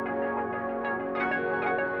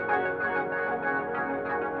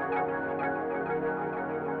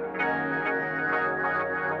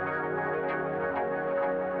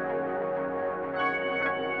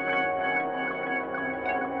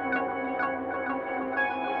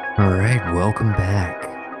All right, welcome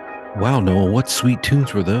back. Wow, Noah, what sweet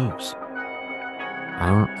tunes were those? I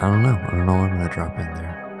don't know. I don't know what I'm gonna drop in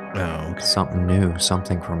there. Oh, okay. Something new,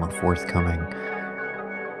 something from a forthcoming.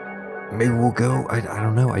 Maybe we'll go. I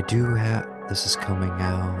don't know. I do have. This is coming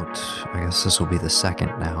out. I guess this will be the second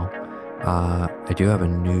now. I do have a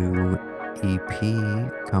new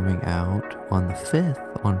EP coming out on the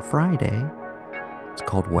 5th on Friday. It's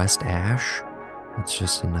called West Ash. It's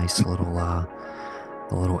just a nice little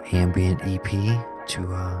a little ambient EP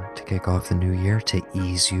to kick off the new year, to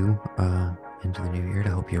ease you into the new year, to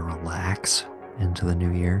help you relax into the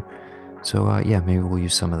new year. So yeah, maybe we'll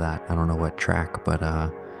use some of that. I don't know what track, but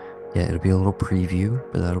yeah, it'll be a little preview,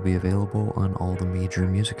 but that'll be available on all the major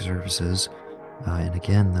music services. And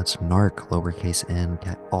again, that's Narc, lowercase n,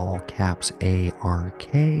 all caps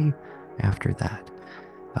ARK after that.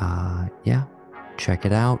 Yeah, check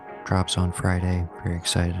it out. Drops on Friday. Very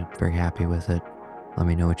excited, very happy with it. Let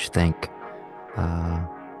me know what you think. Uh,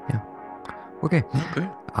 yeah. Okay. Okay.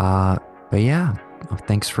 Uh, but yeah,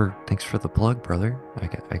 thanks for the plug, brother.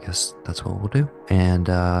 I guess that's what we'll do. And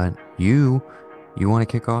you want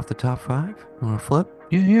to kick off the top five? You want to flip?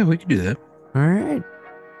 Yeah, we can do that. All right.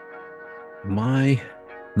 My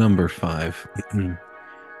number five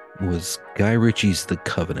was Guy Ritchie's The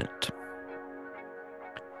Covenant.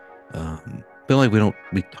 Feel like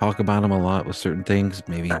we talk about him a lot with certain things.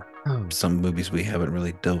 Maybe Oh, some movies we haven't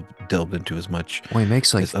really delved into as much well, he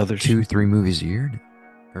makes like as others. two, three movies a year now,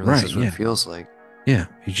 or at least Right, that's what it yeah. feels like. Yeah.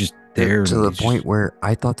 He's just there To and the he's point just where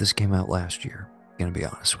I thought this came out last year. Gonna be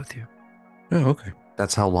honest with you. oh, okay.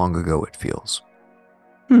 That's how long ago it feels.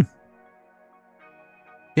 Hmm.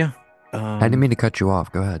 Yeah. I didn't Um, mean to cut you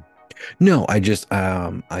off. Go ahead. no, I just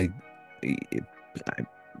I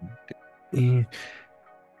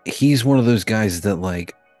he's one of those guys that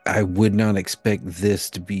like I would not expect this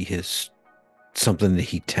to be his something that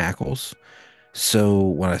he tackles. So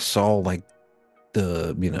when I saw like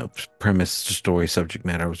the, premise, story, subject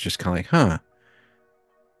matter, I was just kind of like, huh,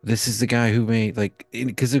 this is the guy who made like,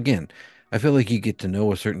 because again, I feel like you get to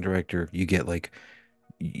know a certain director, you get like,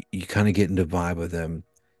 you kind of get into vibe with them,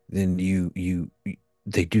 then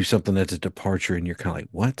they do something that's a departure, and you're kind of like,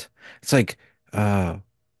 what? It's like, uh,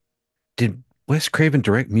 did Wes Craven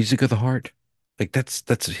direct Music of the Heart? Like that's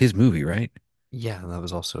his movie, right? Yeah, that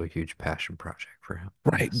was also a huge passion project for him.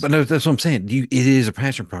 Right. Yes. But no, that's what I'm saying. It is a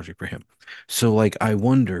passion project for him. So like I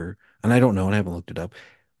wonder, and I don't know, and I haven't looked it up,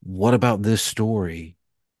 what about this story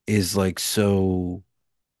is like so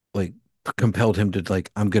like compelled him to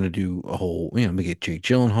like, I'm gonna do a whole, I'm gonna get Jake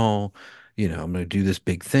Gyllenhaal, I'm gonna do this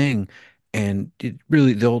big thing. And it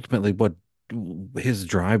really the ultimately what his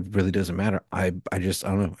drive really doesn't matter. I don't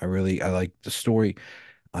know. I like the story.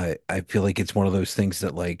 I feel like it's one of those things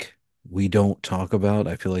that like we don't talk about.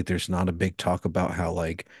 I feel like there's not a big talk about how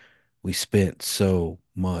like we spent so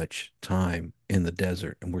much time in the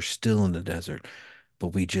desert and we're still in the desert, but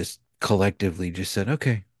we just collectively just said,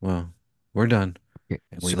 okay, well, we're done. Yeah,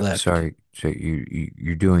 And we so left. sorry. So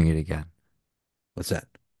you're doing it again. What's that?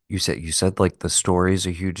 You said like the story's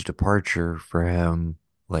a huge departure for him.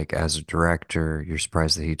 Like as a director, you're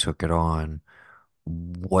surprised that he took it on.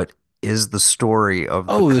 What is the story of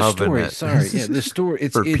the Oh, the story. Covenant Sorry. Yeah, the story.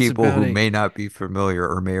 for It's people about who a may not be familiar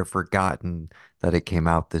or may have forgotten that it came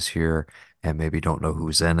out this year and maybe don't know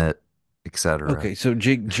who's in it, etc. okay. So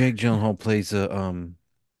Jake Gyllenhaal plays a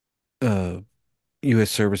uh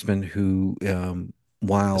U.S. serviceman who This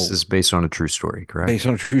while is based on a true story, correct? based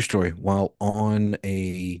on a true story, while on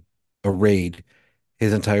a raid,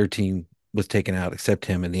 his entire team was taken out except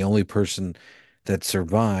him, and the only person that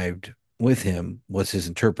survived with him was his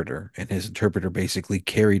interpreter, and his interpreter basically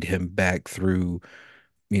carried him back through,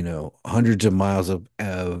 hundreds of miles of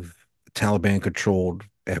Taliban controlled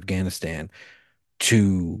Afghanistan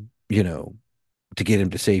to, to get him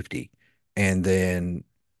to safety. And then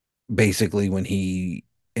basically when he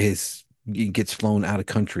gets flown out of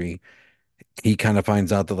country, he kind of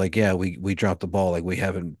finds out that like, yeah, we dropped the ball. Like we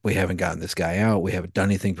haven't gotten this guy out. We haven't done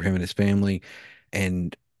anything for him and his family.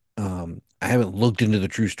 And I haven't looked into the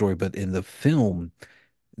true story, but in the film,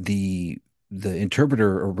 the the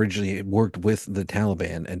interpreter originally worked with the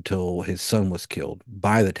Taliban until his son was killed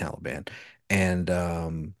by the Taliban,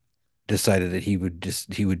 and decided that he would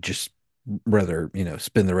just rather,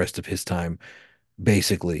 spend the rest of his time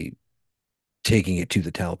basically taking it to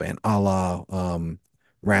the Taliban, a la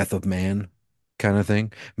Wrath of Man kind of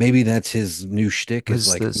thing. Maybe that's his new shtick is Was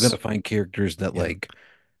like, I'm gonna this, find characters that yeah. like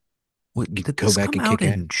What, did go this back come and out kick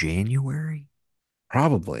ass. in January?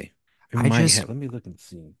 Probably. It I might just, have. Let me look and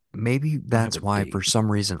see. maybe I have a that's why date. for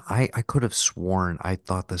some reason I could have sworn I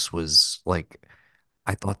thought this was like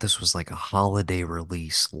I thought this was like a holiday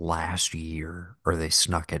release last year, or they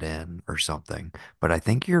snuck it in or something. But I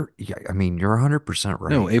think yeah, I mean, you're 100% No,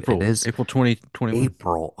 right. It April is April 2021.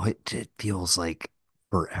 April. It feels like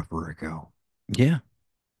forever ago. Yeah.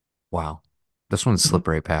 Wow. This one Mhm. slipped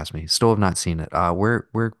right past me. Still have not seen it. Where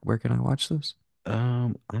can I watch this?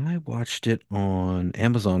 I watched it on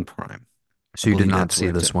Amazon Prime. I So you did believe not that's see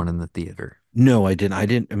where it's this at. one in the theater. No, I didn't. I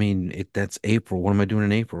didn't. I mean, that's April. What am I doing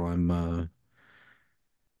in April?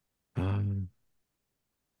 Um,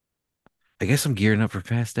 I guess I'm gearing up for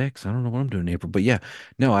Fast X. I don't know what I'm doing in April, but yeah,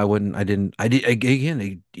 no, I wouldn't. I didn't. I did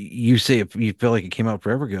again. You say if you felt like it came out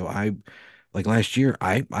forever ago. Like last year.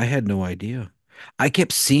 I had no idea. I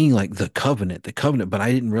kept seeing like The Covenant, but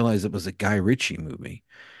I didn't realize it was a Guy Ritchie movie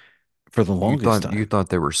for the longest You time. thought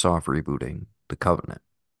they were soft rebooting The Covenant.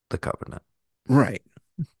 The Covenant. Right.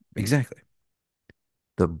 Exactly.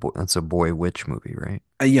 That's a boy witch movie, right?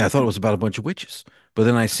 Yeah, I thought it was about a bunch of witches, but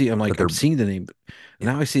then I see. I'm But like, I'm they're seeing the name.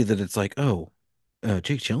 yeah. Now I see that it's like, oh,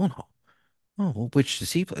 Jake Gyllenhaal. Oh, well, which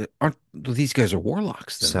does he play? Aren't well, these guys are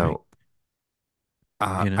warlocks then, right? So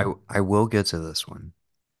You know? I will get to this one.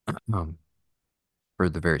 Um, for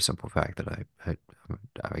the very simple fact that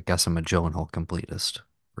I guess I'm a Gyllenhaal completist.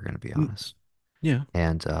 We're gonna be Mm, honest. yeah.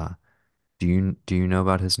 And do you know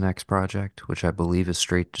about his next project, which I believe is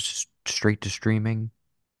straight to streaming?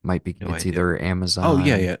 Might be No it's idea. either Oh,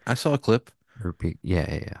 yeah, Amazon yeah. I saw a clip. or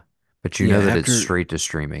yeah. But you Yeah, know that it's after. straight to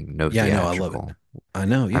streaming, no Yeah, I know. I love it. theatrical. I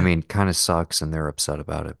know. I Yeah. mean, kind of sucks and they're upset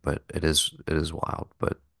about it, but it is wild.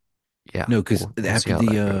 But yeah, No, because we'll see after how the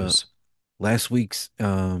that goes. last week's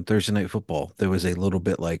Thursday Night Football, there was a little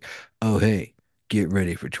bit like, oh hey, get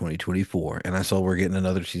ready for 2024. And I saw we're getting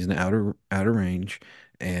another season of Outer Range,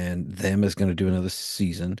 and them is going to do another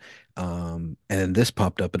season. And then this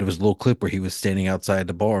popped up, and it was a little clip where he was standing outside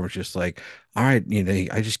the bar, and was just like, all right,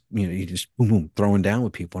 I just you just boom boom throwing down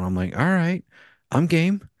with people, and I'm like, all right, I'm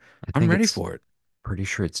game, I I'm think ready it's for it, pretty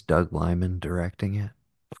sure it's Doug Liman directing it.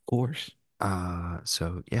 of course.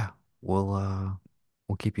 So yeah, we'll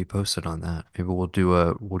keep you posted on that. Maybe we'll do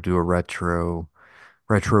a retro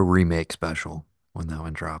remake special when that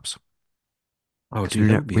one drops. Oh, Because dude,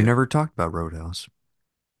 that would be we a. never talked about Roadhouse.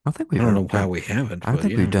 I don't know how we haven't, I don't but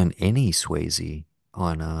think we've yeah. done any Swayze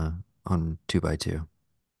on two by two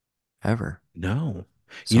ever. No.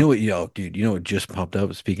 You So know what, yo, dude, you know what just popped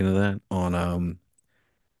up speaking of that on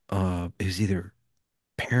it was either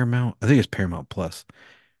Paramount, I think it's Paramount Plus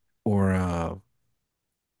or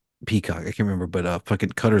Peacock, I can't remember, but fucking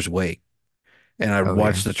Cutter's Way. And I oh yeah.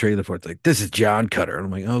 watched the trailer for it. It's like, this is John Cutter. And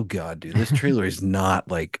I'm like, oh God, dude, this trailer is not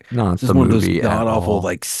like Not this is the one of those movie at god awful all.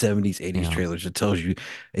 like 70s, 80s Yeah. trailers. It tells you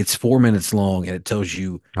it's 4 minutes long and it tells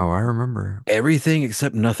you Oh, I remember. everything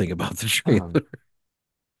except nothing about the trailer.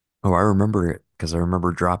 Oh, I remember it because I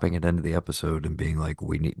remember dropping it into the episode and being like,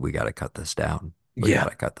 we got to cut this down. We got Yeah.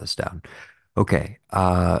 to cut this down. Okay.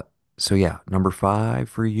 So yeah, number five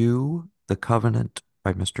for you, The Covenant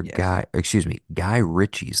by Mr. Yes. Guy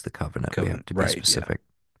Ritchie's The Covenant. We have Covenant. to be Right. Yeah. specific.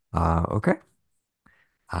 Okay.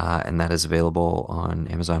 And that is available on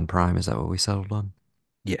Amazon Prime. Is that what we settled on?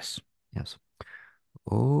 Yes. Yes.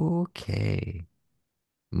 Okay.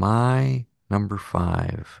 My number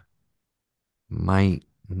five might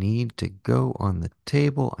need to go on the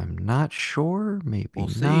table. I'm not sure. Maybe We'll see.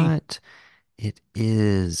 not. It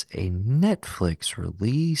is a Netflix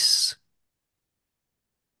release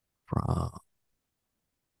from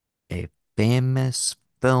a famous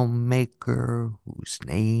filmmaker whose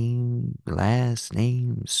last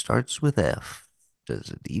name starts with F. Does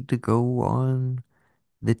it need to go on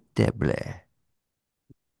the table?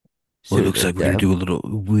 Well, it So looks the like deb,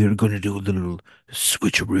 we're gonna do a little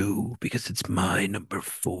switcheroo because it's my number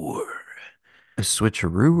four. a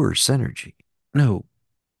switcheroo or synergy? No,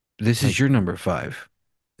 this is Like, your number five.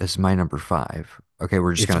 this is my number five. Okay,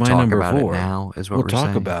 we're just It's gonna my talk number about it four. now, is what We'll we're talk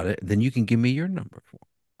saying. about it, then you can give me your number four.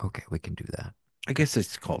 Okay, we can do that. I guess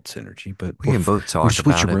it's called synergy, but We can both we're talk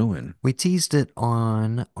about it. switcherooing. We teased it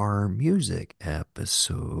on our music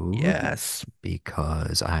episode Yes.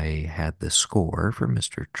 because I had the score for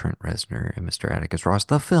Mr. Trent Reznor and Mr. Atticus Ross.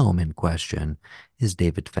 The film in question is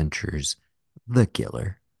David Fincher's The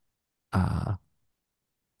Killer, uh,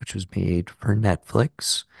 which was made for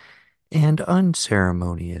Netflix and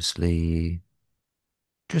unceremoniously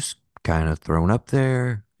just kind of thrown up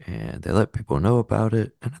there. And they let people know about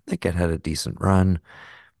it. And I think it had a decent run.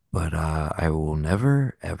 But I will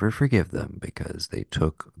never ever forgive them because they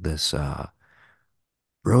took this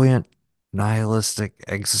brilliant nihilistic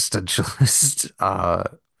existentialist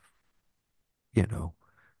you know,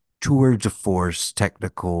 tour de force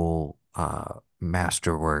technical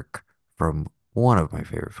masterwork from one of my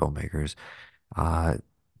favorite filmmakers Uh,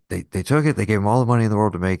 they took it. They gave him all the money in the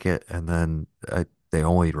world to make it, and then they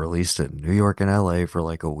only released it in New York and LA for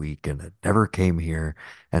like a week, and it never came here.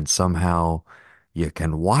 And somehow you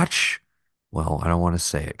can watch. Well, I don't want to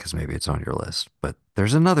say it because maybe it's on your list, but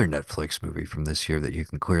there's another Netflix movie from this year that you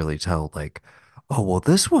can clearly tell, like, oh well,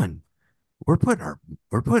 this one we're putting our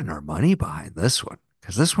we're putting our money behind this one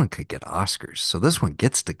because this one could get Oscars. So this one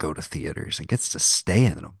gets to go to theaters and gets to stay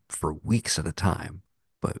in them for weeks at a time.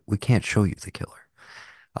 But we can't show you The Killer.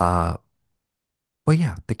 Uh, but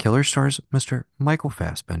yeah, The Killer stars Mr. Michael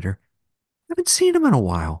Fassbender. Haven't seen him in a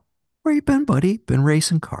while. Where you been, buddy? Been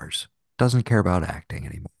racing cars. Doesn't care about acting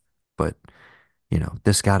anymore. But,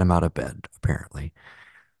 this got him out of bed, apparently.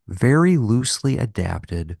 Very loosely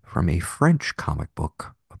adapted from a French comic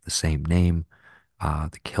book of the same name.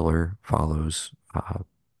 The killer follows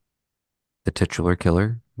the titular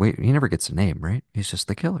killer. Wait, he never gets a name, right? He's just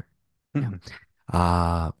the killer. Yeah. Mhm.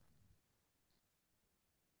 Uh,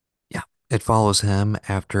 Yeah, it follows him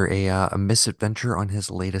after a misadventure on his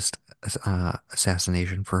latest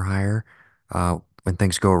assassination for hire. When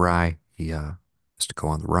things go awry, he has to go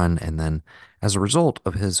on the run, and then as a result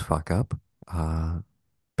of his fuck up, uh,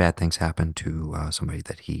 bad things happen to somebody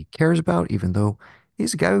that he cares about, even though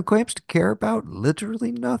he's a guy who claims to care about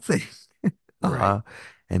literally nothing. Right. Uh,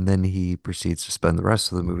 and then he proceeds to spend the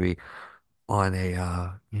rest of the movie on a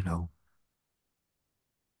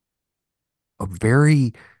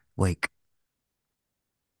very like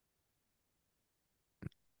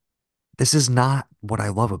this is not what I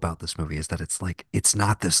love about this movie is that it's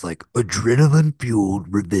not this like adrenaline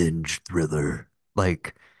fueled revenge thriller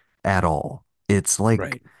like at all. It's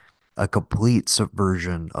like Right. a complete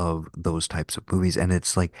subversion of those types of movies, and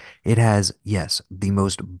it's like it has, yes, the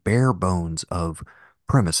most bare bones of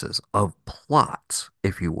premises, of plots,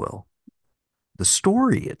 if you will. The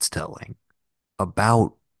story it's telling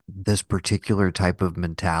about this particular type of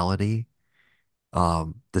mentality,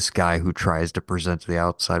 this guy who tries to present to the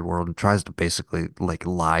outside world and tries to basically like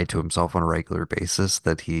lie to himself on a regular basis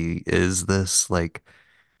that he is this like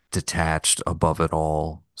detached above it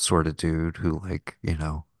all sort of dude who like,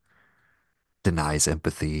 denies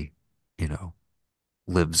empathy, you know,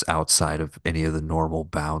 lives outside of any of the normal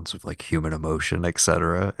bounds of like human emotion,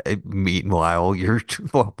 etc. Meanwhile, you're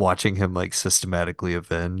watching him like systematically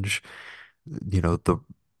avenge,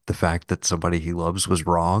 the fact that somebody he loves was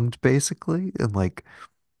wronged basically and like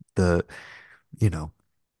the you know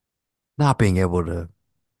not being able to,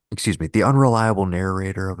 excuse me, the unreliable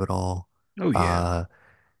narrator of it all. Oh yeah. Uh,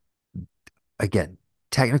 Again,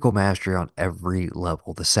 technical mastery on every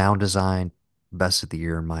level. The sound design, best of the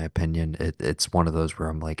year in my opinion. It's one of those where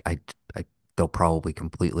I'm like, they'll probably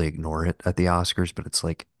completely ignore it at the Oscars, but it's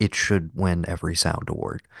like it should win every sound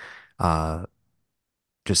award. Uh,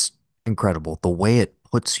 just incredible. The way it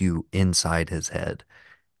puts you inside his head.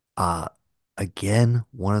 Uh, Again,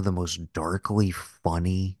 one of the most darkly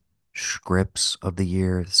funny scripts of the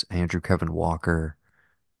year. It's Andrew Kevin Walker,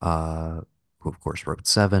 uh, who of course wrote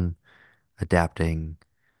Seven, adapting.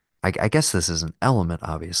 I guess this is an element,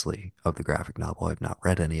 obviously, of the graphic novel. I've not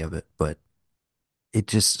read any of it, but it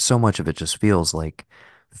just so much of it just feels like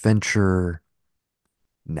Fincher.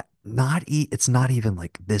 It's not even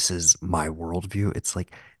like this is my worldview. It's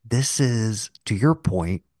like this is to your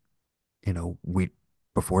point. We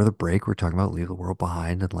before the break we're talking about Leave the World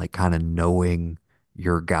Behind and like kind of knowing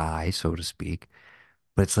your guy, so to speak.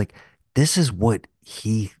 But it's like this is what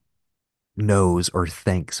he knows or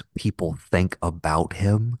thinks people think about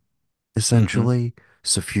him, Hmm. essentially,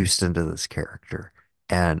 suffused into this character.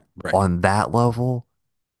 And Right. on that level,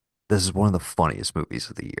 this is one of the funniest movies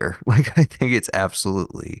of the year. Like I think it's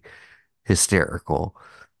absolutely hysterical.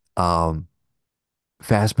 Um,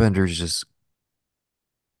 Fassbender's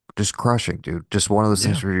just crushing, dude. Just one of those Yeah.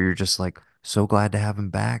 things where you're just like so glad to have him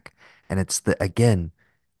back. And it's the again,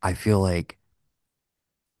 I feel like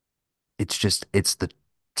it's the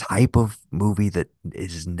type of movie that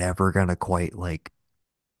is never gonna quite like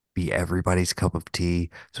be everybody's cup of tea.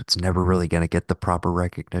 So it's never really gonna get the proper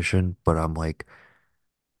recognition. But I'm like,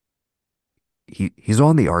 he's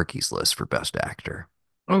on the Arkies list for best actor.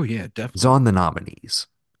 Oh yeah, He's definitely. on the nominees.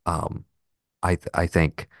 Um, I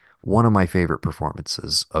think one of my favorite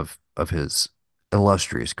performances of his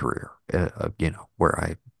illustrious career,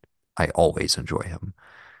 where I always enjoy him.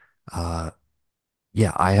 Uh,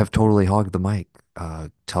 yeah, I have totally hogged the mic.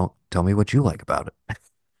 Tell me what you like about it.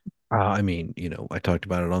 I mean, I talked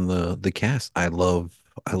about it on the cast. I love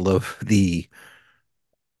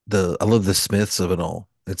the Smiths of it all.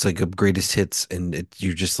 It's like a greatest hits, and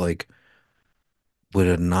you're just like, would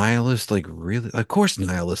a nihilist like really? Of course,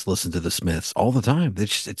 nihilists listen to the Smiths all the time.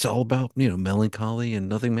 It's all about melancholy and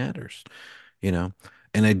nothing matters. you know?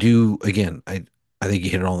 And I do, again, I think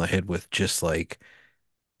you hit it on the head with just like,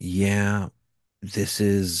 yeah, this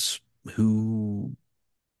is who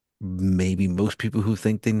maybe most people who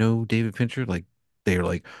think they know David Fincher, like they're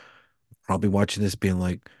like probably watching this being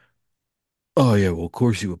like, oh yeah, well of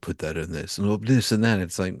course you would put that in this and well, this and that.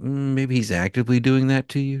 It's like maybe he's actively doing that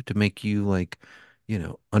to you to make you like,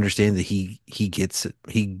 understand that he gets it.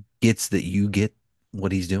 He gets that you get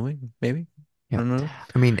what he's doing, maybe. I Yeah. don't know.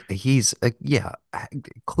 I mean, he's yeah,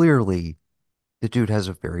 clearly the dude has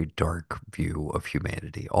a very dark view of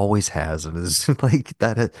humanity. Always has, and is like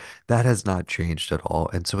that has not changed at all.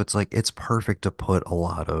 And so it's like it's perfect to put a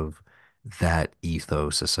lot of that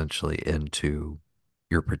ethos essentially into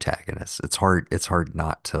your protagonist. It's hard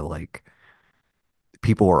not to like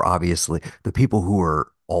people are obviously the people who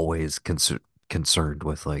are always concerned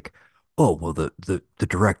with like, oh well, the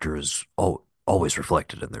director is always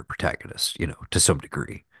reflected in their protagonist, to some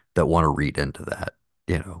degree, that want to read into that,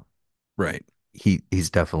 you know. Right. He's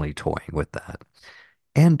definitely toying with that.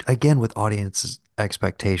 And again, with audience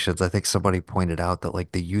expectations, I think somebody pointed out that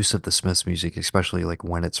like the use of the Smiths music, especially like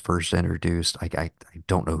when it's first introduced, I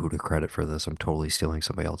don't know who to credit for this. I'm totally stealing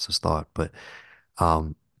somebody else's thought, but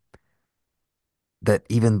um, that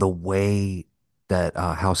even the way that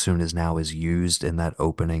How Soon Is Now is used in that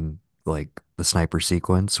opening, like the sniper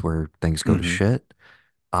sequence where things go to Hmm. shit,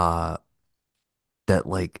 uh, that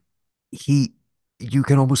like he you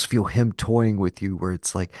can almost feel him toying with you where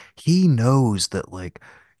it's like he knows that like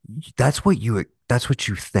that's what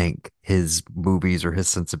you think his movies or his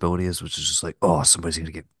sensibility is, which is just like, oh, somebody's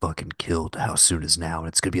gonna get fucking killed. How soon is now? And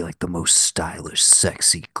it's gonna be like the most stylish,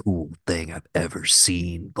 sexy, cool thing I've ever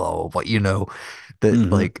seen, blah blah blah, that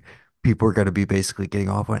Hmm. like people are gonna be basically getting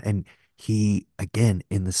off on. And he again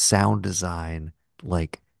in the sound design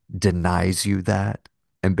like denies you that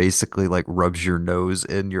and basically like rubs your nose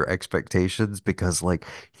in your expectations because like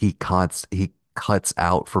he cuts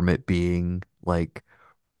out from it being like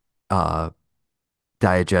uh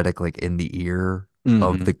diegetic like in the ear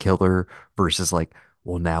of Hmm. the killer versus like,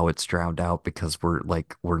 well, now it's drowned out because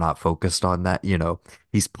we're not focused on that,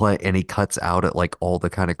 he's play and he cuts out at like all the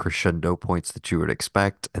kind of crescendo points that you would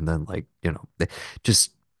expect, and then like,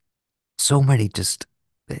 just so many just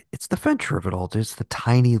it's the venture of it all. Just the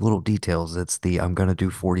tiny little details. It's the I'm gonna do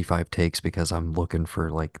 45 takes because I'm looking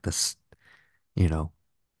for like this, you know,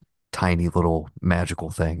 tiny little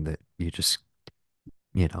magical thing that you just,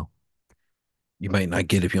 you know, You might not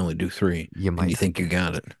get if you only do three you and might you not think you get.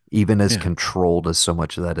 got it. Even as Yeah. controlled as so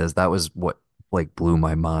much of that is, that was what like blew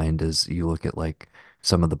my mind is you look at like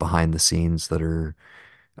some of the behind the scenes that are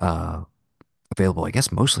uh available, I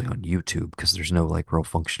guess mostly on YouTube because there's no like real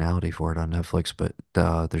functionality for it on Netflix, but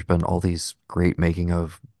there's been all these great making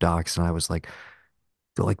of docs, and I was like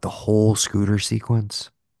the whole scooter sequence,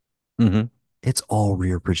 Hmm. it's all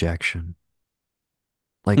rear projection.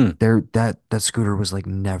 Like Hmm. that scooter was like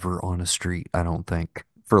never on a street, I don't think,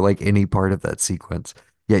 for like any part of that sequence.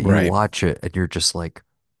 Yet you Right. watch it and you're just like,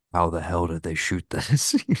 how the hell did they shoot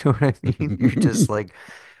this? You know what I mean? You're just like,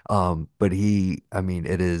 but I mean,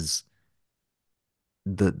 it is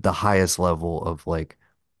the highest level of like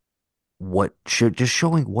what should just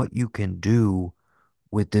showing what you can do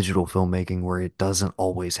with digital filmmaking where it doesn't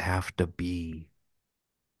always have to be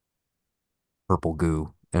purple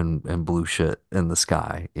goo and blue shit in the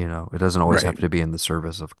sky. It doesn't always have Right. to be in the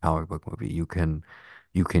service of a comic book movie. You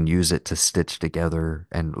can use it to stitch together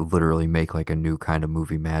and literally make like a new kind of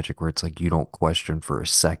movie magic where it's like you don't question for a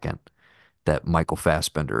second that Michael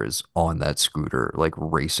Fassbender is on that scooter like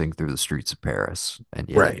racing through the streets of Paris. And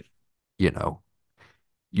yet, Right. you know,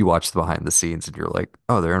 you watch the behind the scenes and you're like,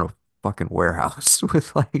 oh, they're in a fucking warehouse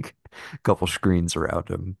with like a couple screens around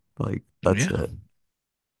him. Like that's Yeah. it.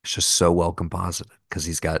 It's just so well composited because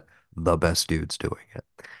he's got the best dudes doing it.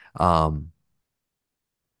 Um,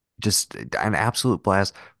 just an absolute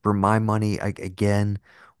blast for my money. Again,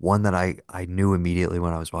 one that I knew immediately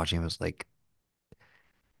when I was watching it was like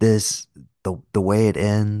this, the way it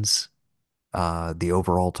ends, the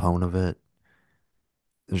overall tone of it.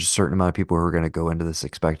 There's a certain amount of people who are going to go into this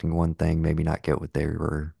expecting one thing, maybe not get what they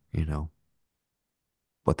were,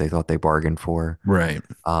 what they thought they bargained for. Right.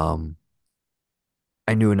 Um,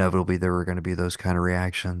 I knew inevitably there were going to be those kind of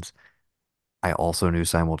reactions. I also knew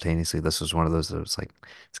simultaneously this was one of those that was like,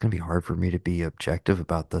 it's gonna be hard for me to be objective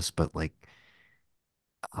about this, but like,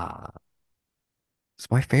 uh, it's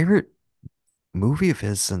my favorite movie of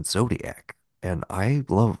his since Zodiac, and I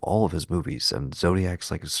love all of his movies. And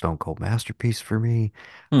Zodiac's like a stone cold masterpiece for me.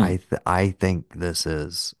 Hmm. I think this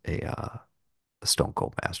is a stone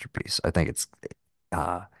cold masterpiece. I think it's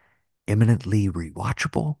uh, eminently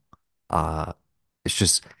rewatchable. Uh, it's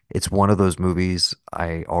just it's one of those movies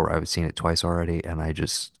I've seen it twice already, and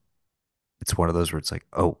it's one of those where it's like,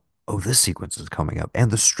 oh, this sequence is coming up,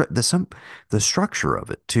 and the structure of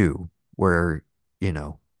it too, where you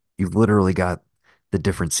know you've literally got the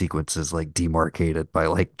different sequences like demarcated by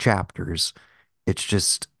like chapters. It's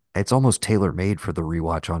just it's almost tailor made for the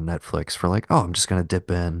rewatch on Netflix for like, oh, I'm just gonna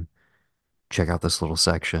dip in, check out this little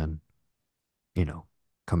section, you know,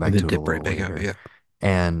 come And back then to it a dip right little back out. later. Yeah.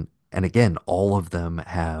 And again, all of them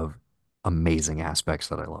have amazing aspects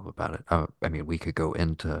that I love about it. I mean, we could go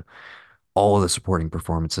into all of the supporting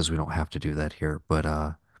performances. We don't have to do that here, but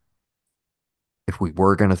if we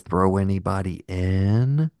were gonna throw anybody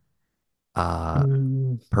in, uh,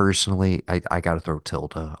 Mm. personally, I gotta throw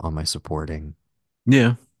Tilda on my supporting.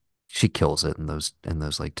 Yeah. She kills it in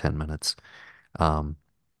those like 10 minutes. Um,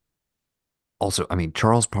 Also, I mean,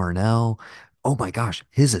 Charles Parnell. Oh my gosh,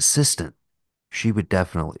 his assistant. She would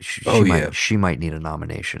definitely. Oh yeah. She might need a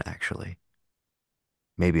nomination actually.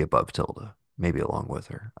 Maybe above Tilda. Maybe along with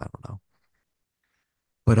her. I don't know.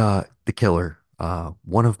 But the killer.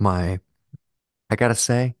 One of my. I gotta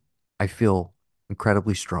say, I feel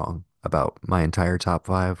incredibly strong about my entire top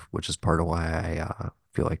five, which is part of why I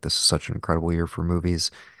feel like this is such an incredible year for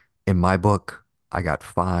movies. In my book, I got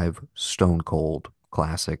five stone cold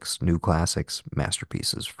classics, new classics,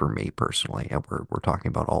 masterpieces for me personally, and we're talking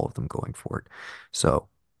about all of them going forward. So,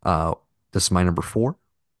 uh, this is my number four.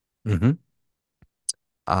 Hmm.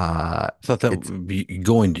 Uh, I thought that it's would be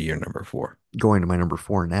going to your number four. going to my number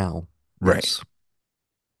four now. Right. Yes,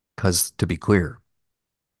 because to be clear,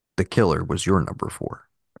 The Killer was your number four.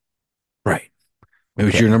 Right. It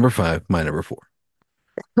was your Okay, number five, my number four.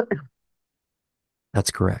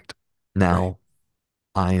 that's correct. Right. Now,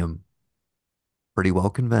 I am pretty well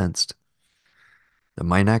convinced that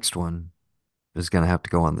my next one is going to have to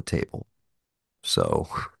go on the table. So,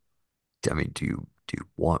 I mean, do you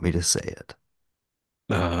want me to say it?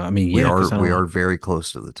 I mean, yeah, because I We don't. are very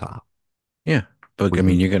close to the top. Yeah, but We I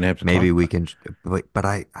mean, can you're gonna have to talk maybe we about can, but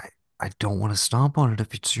I don't want to stomp on it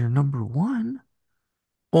if it's your number one.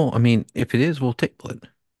 it. Well, I mean, if it is, we'll table it.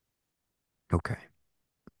 Okay,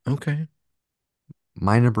 Okay.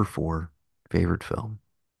 my number four favorite film,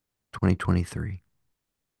 2023,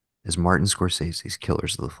 is Martin Scorsese's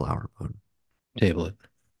Killers of the Flower Moon. Table it.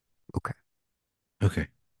 Okay, Okay.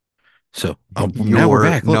 So now we're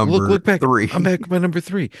your back. Look number back. I'm three. back with my number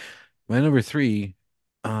three. My number three,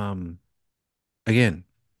 um, again,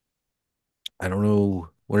 I don't know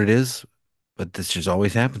what it is, but this just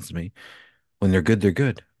always happens to me. When they're good, they're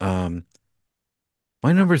good.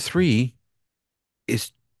 My number three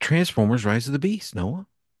is Transformers: Rise of the Beast, Noah.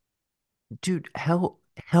 Dude,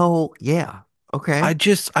 hell yeah. Okay.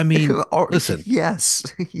 I mean, Or- listen, yes,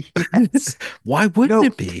 yes. why wouldn't No,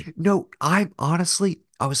 it be? no,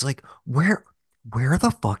 I was like, where are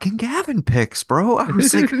the fucking Gavin picks, bro? I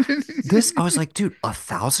was like, I was like, dude,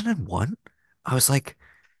 1001? I was like,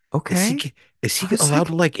 Is he okay. is I he was allowed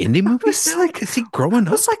to like, like indie movies now? Is he growing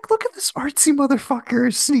up? look at this artsy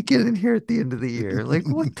motherfucker sneaking in here at the end of the year. Like,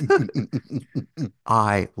 what the?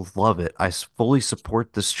 I love it. fully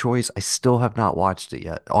support this choice. I still have not watched it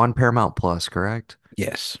yet. On Paramount Plus, correct?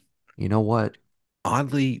 Yes. You know what?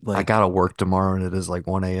 Oddly, I gotta work tomorrow and it is like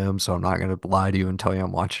 1 a.m., so I'm not gonna lie to you and tell you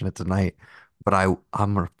I'm watching it tonight. But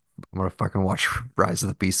I'm gonna fucking watch Rise of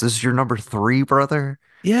the Beast. This is your number three, brother?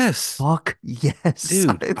 yes. Fuck yes.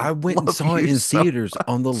 Dude, I I went and love saw it you in so theaters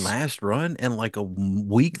on the much. last run, and like a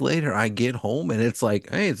week later, I get home and it's like,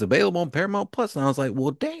 hey, it's available on Paramount Plus, and I was like,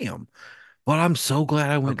 well, damn. But I'm so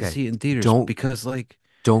glad I went to Okay. see it in theaters Don't because, like,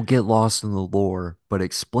 don't get lost in the lore, but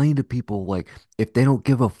explain to people like if they don't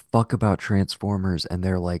give a fuck about Transformers and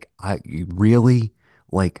they're like, you really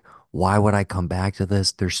like why would I come back to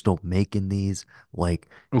this? They're still making these. Like,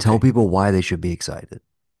 tell okay, people why they should be excited.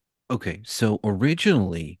 okay. So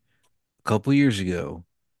originally, a couple years ago,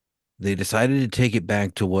 they decided to take it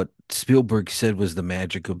back to what Spielberg said was the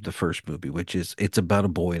magic of the first movie, which is it's about a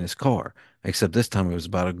boy in his car. Except this time it was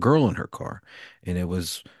about a girl in her car, and it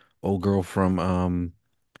was old girl from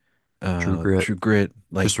True Grit. True Grit.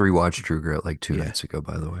 Like, Just rewatched True Grit like two yeah, nights ago,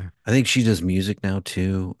 by the way. I think she does music now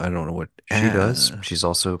too. I don't know what. She does. She's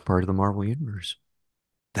also part of the Marvel Universe.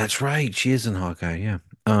 That's right. She is in Hawkeye. Yeah.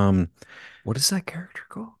 Um, What is that character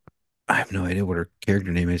called? I have no idea what her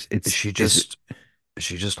character name is. Is it Is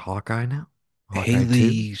she just Hawkeye now? Hawkeye 2?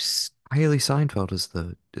 Haley? Haley Seinfeld is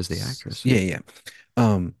the actress. Yeah, yeah.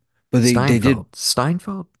 Um, but they did Steinfeld.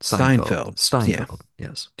 Steinfeld? Seinfeld. Seinfeld. Yeah, Steinfeld.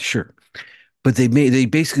 Yes. sure. But they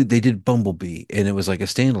basically they did Bumblebee, and it was like a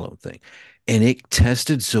standalone thing, and it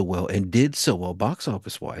tested so well and did so well box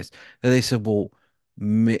office wise that they said, well,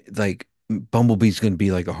 Bumblebee's going to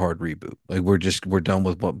be like a hard reboot. Like we're done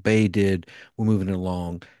with what Bay did. We're moving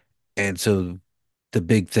along. And so the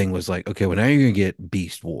big thing was like, okay, well now you're gonna get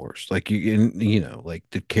Beast Wars, like like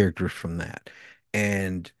the characters from that.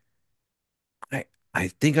 And I I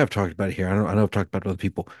think I've talked about it here. I know I've talked about it with other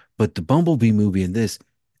people, but the Bumblebee movie and this,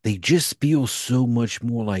 they just feel so much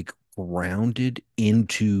more like grounded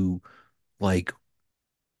into like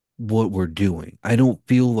what we're doing. I don't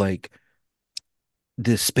feel like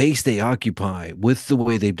the space they occupy with the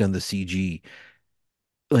way they've done the CG,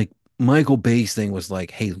 like Michael Bay's thing was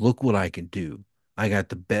like, hey, look what I can do. I got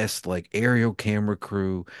the best like aerial camera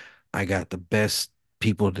crew. I got the best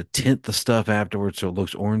people to tint the stuff afterwards so it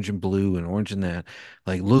looks orange and blue and orange and that.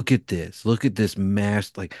 Like, look at this. Look at this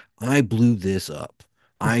mask. Like, I blew this up.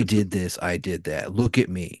 I did this. I did that. Look at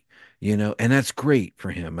me. And that's great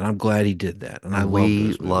for him. And I'm glad he did that. And I love We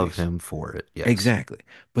those love movies. him for it. Yes. Exactly.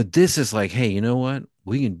 But this is like, hey, you know what?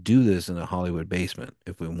 We can do this in a Hollywood basement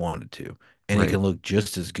if we wanted to, and it Right. can look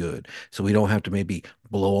just as good. So we don't have to maybe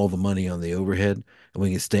blow all the money on the overhead, and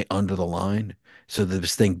we can stay under the line. So that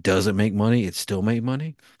this thing doesn't make money, it still make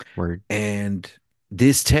money. Word. And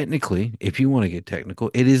this technically, if you want to get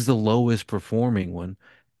technical, it is the lowest performing one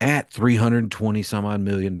at 320 some odd $1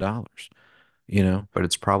 million, you know? But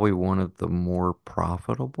it's probably one of the more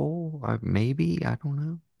profitable, maybe. I don't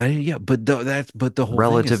know. Yeah, but the whole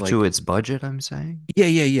thing is Relative to like, its budget, I'm saying.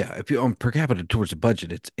 yeah. If you're on per capita towards the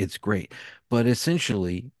budget, it's great. But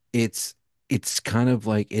essentially, it's kind of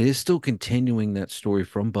like it is still continuing that story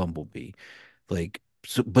from Bumblebee. Like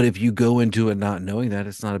so, but if you go into it not knowing that,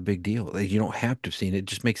 it's not a big deal. Like, you don't have to have seen it. It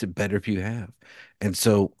just makes it better if you have. And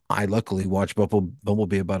so I luckily watched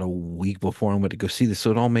Bumblebee about a week before I went to go see this,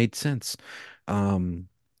 so it all made sense. Um,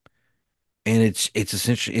 and it's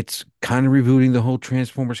essentially it's kind of rebooting the whole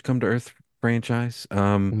Transformers Come to Earth franchise.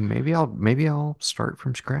 Well, maybe I'll start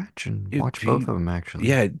from scratch and Dude, watch both of them actually.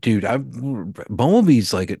 yeah, dude,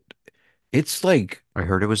 Bumblebee's like it's like I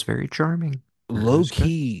heard it was very charming. I heard it low was good.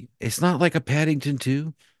 key. It's not like a Paddington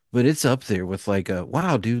 2, but it's up there with like a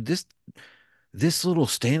wow, dude, this little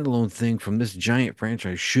standalone thing from this giant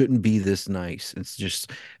franchise shouldn't be this nice. It's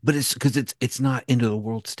just but it's because it's not into the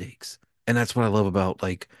world stakes. And that's what I love about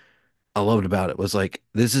like I loved about it was like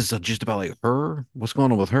this is just about like her, what's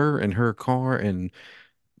going on with her and her car and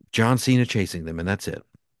John Cena chasing them, and that's it.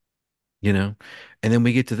 you know? And then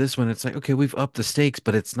we get to this one, it's like, okay, we've upped the stakes,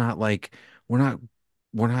 but it's not like we're not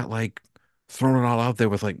we're not like throwing it all out there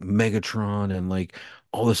with like Megatron and like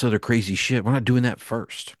all this other crazy shit. We're not doing that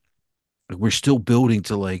first. Like, we're still building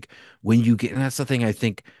to like when you get, and that's the thing I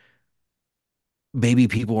think maybe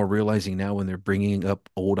people are realizing now when they're bringing up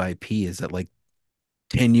old IP is that like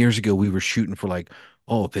 10 years ago we were shooting for like,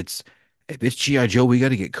 oh, if it's G.I. Joe, we got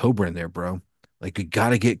to get Cobra in there, bro. Like we got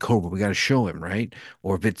to get Cobra, we got to show him, right?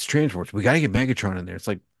 Or if it's Transformers, we got to get Megatron in there. It's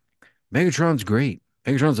like Megatron's great.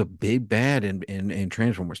 Megatron's a big bad in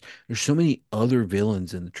Transformers. There's so many other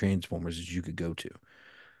villains in the Transformers that you could go to.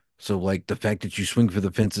 So like the fact that you swing for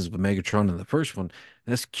the fences with Megatron in the first one,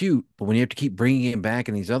 that's cute. But when you have to keep bringing him back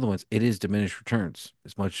in these other ones, it is diminished returns.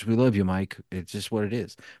 As much as we love you, Mike, it's just what it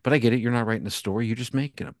is. But I get it. You're not writing a story. You're just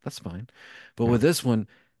making them. That's fine. But Yeah. with this one,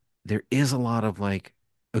 there is a lot of like,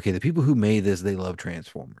 okay, the people who made this, they love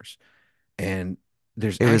Transformers, and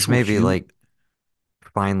there's It was actual maybe human. like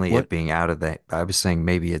finally it What? being out of the, I was saying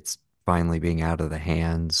maybe it's finally being out of the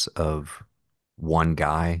hands of one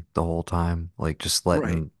guy the whole time, like just Right.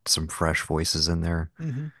 letting some fresh voices in there.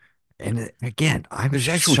 hmm And again, I'm There's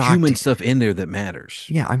actual shocked. human stuff in there that matters.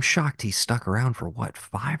 Yeah, I'm shocked he stuck around for what,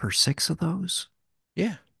 five or six of those?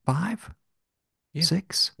 Yeah. Five? Yeah.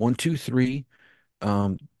 Six? One, two, three.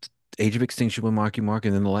 Um, Age of Extinction with Marky Mark,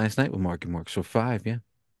 and then The Last Night with Marky Mark. So five, yeah.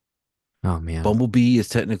 Oh man. Bumblebee is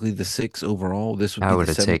technically the sixth overall. This would I be the would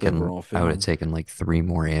have seventh taken overall I would have film. taken like three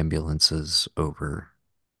more ambulances over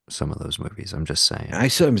some of those movies. I'm just saying. I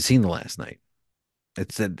still haven't seen The Last Night.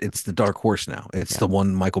 It's the dark horse now. It's Yeah. the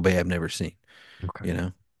one Michael Bay I've never seen, Okay. you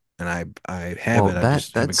know? And I have Well, it. I that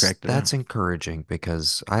just haven't that's cracked it out. that's encouraging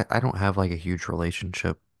because I don't have like a huge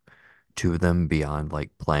relationship to them beyond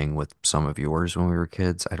like playing with some of yours when we were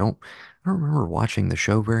kids. I don't remember watching the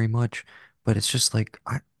show very much, but it's just like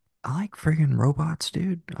I like friggin' robots,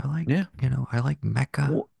 dude. Yeah. I like mecha.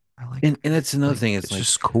 Well, I and that's another like thing. It's it's like,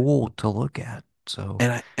 just cool to look at. So,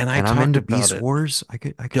 and I and I'm talked into about Beast it. Wars. I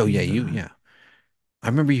could Oh be yeah, into you that. yeah. I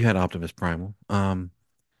remember you had Optimus Primal.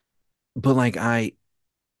 But like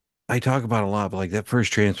I talk about it a lot, but like that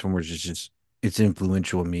first Transformers is just it's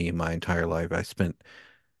influential in me in my entire life. I spent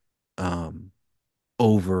um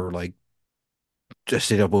over like just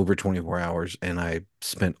stayed up over 24 hours and I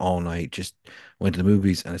spent all night just went to the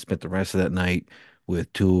movies and I spent the rest of that night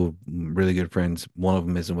with two really good friends. One of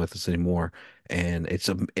them isn't with us anymore, and it's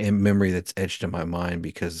a memory that's etched in my mind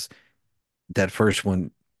because that first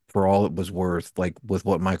one, for all it was worth, like with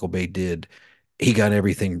what Michael Bay did, he got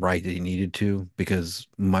everything right that he needed to because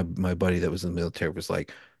my buddy that was in the military was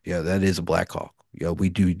like, yeah, that is a Black Hawk. Yeah, we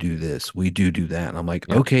do do this. We do do that. And I'm like,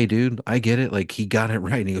 Yep. okay, dude, I get it. Like he got it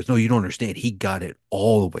right. And he goes, no, you don't understand. He got it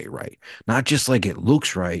all the way right. Not just like it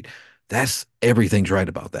looks right. That's everything's right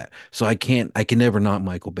about that. So I can never knock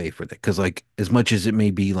Michael Bay for that. Because like as much as it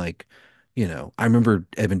may be like, I remember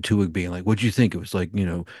Evan Tuig being like, "What'd you think?" It was like,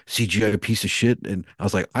 CGI piece of shit, and I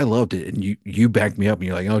was like, "I loved it," and you backed me up, and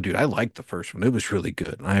you're like, "Oh, dude, I liked the first one. It was really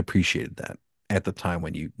good." And I appreciated that at the time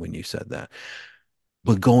when you said that.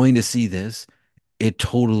 But going to see this, it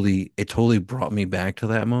totally brought me back to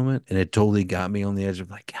that moment, and it totally got me on the edge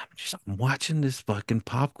of like, I'm watching this fucking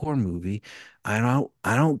popcorn movie. I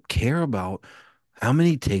don't care about how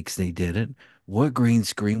many takes they did it, what green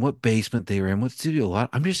screen, what basement they were in, what studio lot.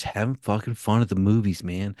 I'm just having fucking fun at the movies,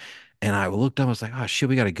 man. And I looked up, I was like, oh shit,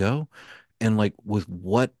 we gotta go. And like with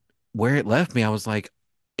where it left me, I was like,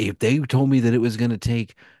 if they told me that it was gonna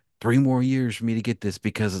take 3 more years for me to get this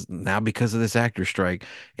because of this actor strike,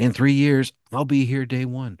 in 3 years, I'll be here day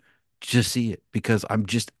one. Just see it because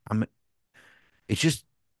it's just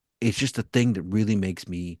it's just a thing that really brings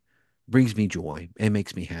me joy. It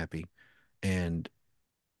makes me happy. And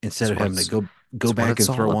instead It's of what having to it's go it's what back it's and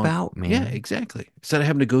all throw on, about, yeah, man. exactly. Instead of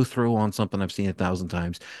having to go throw on something I've seen 1,000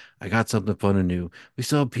 times, I got something fun and new. We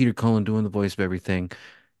still have Peter Cullen doing the voice of everything.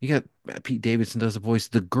 You got Pete Davidson does the voice.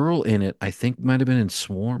 The girl in it, I think, might have been in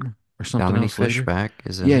Swarm or something Dominique else later. Fishback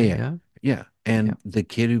is in Yeah, it, yeah, yeah. yeah. Yeah. And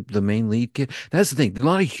the main lead kid. That's the thing. There's a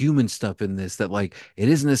lot of human stuff in this that like it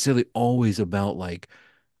isn't necessarily always about like,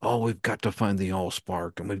 oh, we've got to find the all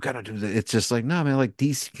spark and we've got to do that. It's just like, no, man, like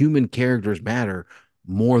these human characters matter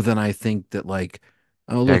more than I think that like,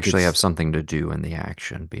 oh, They look, actually have it's something to do in the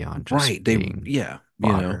action beyond just right. They, being yeah,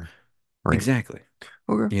 fodder. Right. exactly.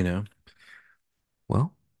 Okay. You know,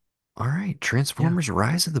 Well, all right. yeah. Transformers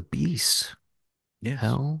Rise of the Beast. Yes.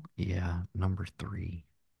 Hell yeah. Number three.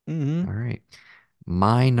 Hmm. All right.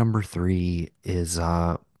 My number three is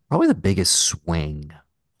probably the biggest swing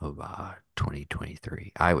of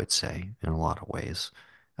 2023, I would say, in a lot of ways.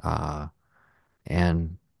 Uh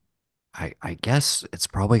and I guess it's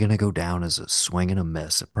probably gonna go down as a swing and a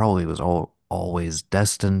miss. It probably was always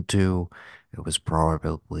destined to. It was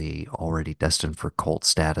probably already destined for cult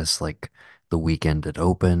status like the weekend it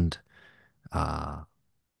opened. Uh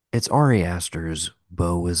it's Ari Aster's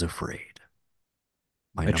Beau is Afraid.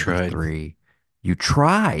 My I number tried. three. You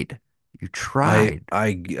tried. You I, tried.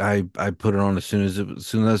 I, I put it on as soon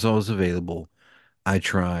as I was available. I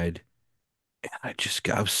tried. I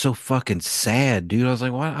was so fucking sad, dude. I was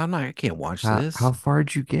like, "What? I can't watch How this."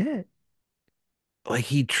 far'd you get? Like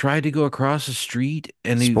he tried to go across the street,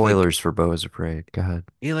 and Spoilers for Beau is Afraid. Go ahead.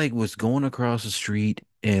 he like was going across the street,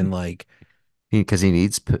 and like, Because he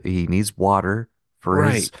needs water for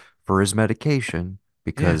right, his medication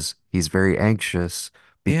yeah, because he's very anxious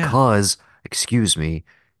yeah, because excuse me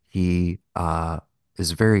he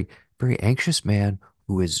is a very anxious man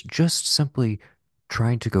who is just simply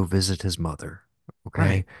trying to go visit his mother.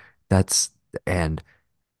 right. Okay, that's and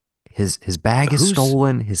his bag is Who's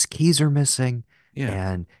stolen, his keys are missing, yeah,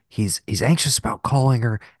 and he's anxious about calling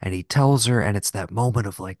her, and he tells her, and it's that moment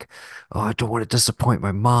of like, oh, I don't want to disappoint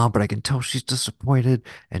my mom, but I can tell she's disappointed,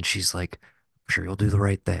 and she's like, I'm sure you'll do the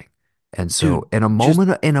right thing. And so dude? Just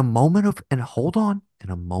in a moment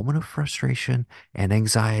of frustration and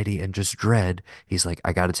anxiety and just dread, he's like,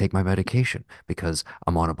 I got to take my medication because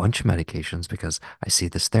I'm on a bunch of medications because I see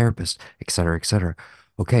this therapist, et cetera, et cetera.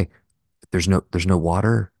 Okay, there's no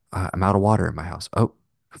water. I'm out of water in my house. Oh,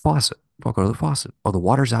 faucet. I'll go to the faucet. Oh, the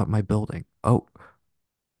water's out in my building. Oh,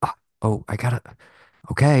 ah, oh, I gotta.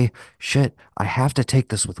 Okay, shit. I have to take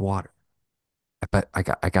this with water. I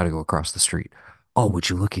gotta go across the street. Oh, would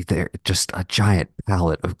you looky there? Just a giant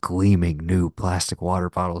pallet of gleaming new plastic water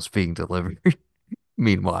bottles being delivered.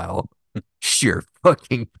 Meanwhile, sheer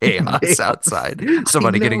fucking chaos chaos. outside. I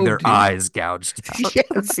Somebody getting know, their dude. eyes gouged out.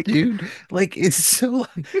 Yes, dude. Like it's so.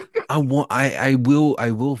 I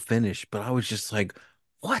will finish, but I was just like,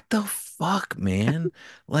 what the fuck, man?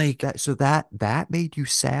 Like, That made you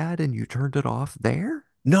sad and you turned it off there?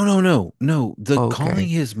 no, no, no, no. The calling Okay.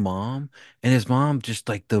 his mom and his mom just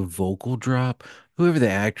like the vocal drop. Whoever the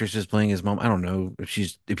actress is playing his mom, I don't know if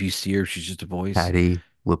you see her, if she's just a voice. Patty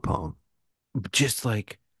LuPone. But just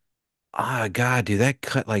like, ah, God, dude, that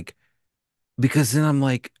cut like because then I'm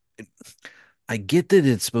like, I get that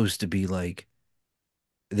it's supposed to be like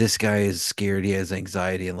this guy is scared, he has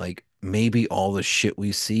anxiety, and like maybe all the shit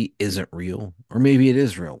we see isn't real, or maybe it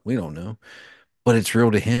is real. We don't know, but it's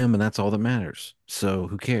real to him, and that's all that matters. So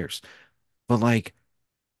who cares? But like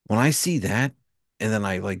when I see that, and then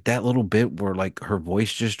I like that little bit where like her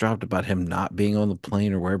voice just dropped about him not being on the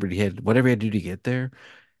plane or wherever whatever he had to do to get there,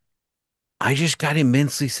 I just got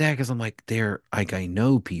immensely sad because I'm like, there, like I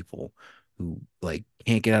know people who like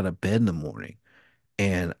can't get out of bed in the morning,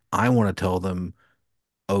 and I want to tell them,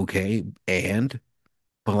 okay, and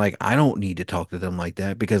but like I don't need to talk to them like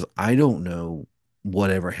that because I don't know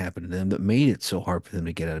whatever happened to them that made it so hard for them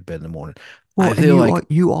to get out of bed in the morning. Well, I and feel like,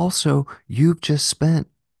 you also you've just spent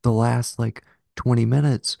the last like 20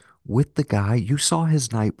 minutes with the guy. You saw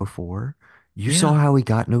his night before. You saw yeah, how he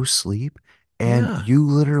got no sleep, and yeah, you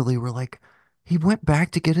literally were like, he went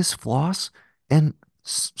back to get his floss, and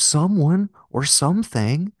someone or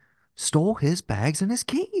something stole his bags and his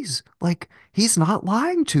keys. Like he's not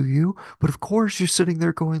lying to you, but of course you're sitting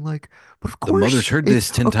there going like, but the mother's heard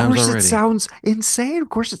this 10 times it already. sounds insane. Of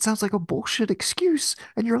course it sounds like a bullshit excuse.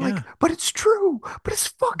 And you're like, Yeah. but it's true. But it's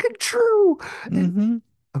fucking true. And Hmm.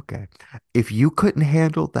 okay, if you couldn't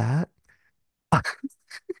handle that,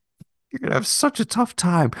 you're gonna have such a tough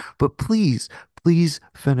time. But please, please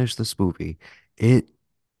finish this movie. It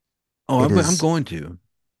Oh, it I'm is going to.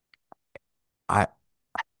 I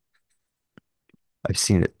I've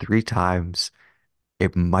seen it 3 times.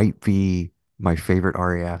 It might be my favorite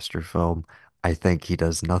Ari Aster film. I think he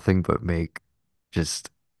does nothing but make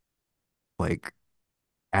just like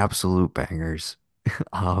absolute bangers.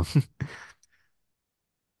 Um,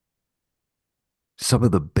 some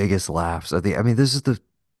of the biggest laughs. I mean, this is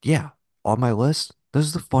yeah, on my list, this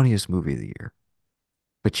is the funniest movie of the year.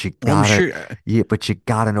 But Well, I'm sure. you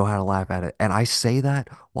gotta know how to laugh at it. And I say that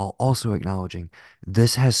while also acknowledging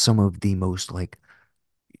this has some of the most like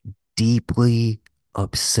deeply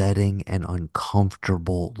upsetting and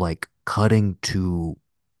uncomfortable, like cutting to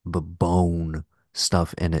the bone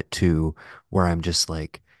stuff in it too, where I'm just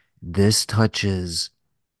like, this touches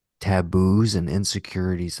taboos and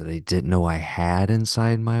insecurities that I didn't know I had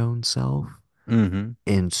inside my own self Hmm.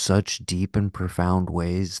 in such deep and profound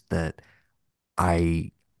ways that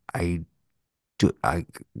I I I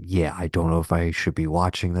yeah, I don't know if I should be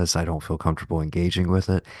watching this. I don't feel comfortable engaging with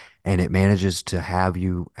it. And it manages to have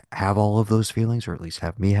you have all of those feelings, or at least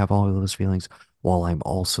have me have all of those feelings, while I'm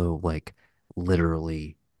also like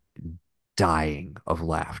literally dying of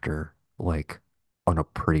laughter, like on a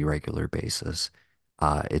pretty regular basis.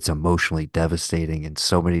 It's emotionally devastating in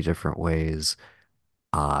so many different ways.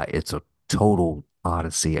 It's a total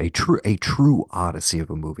odyssey, a true odyssey of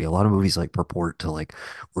a movie. A lot of movies like purport to like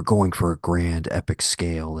we're going for a grand epic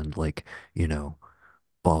scale and like, you know,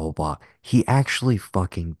 blah blah blah. He actually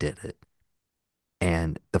fucking did it.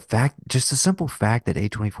 And the fact, just the simple fact that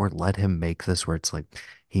A24 let him make this where it's like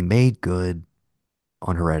he made good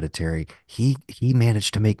on Hereditary. He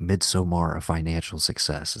managed to make Midsommar a financial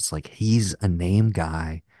success. It's like he's a name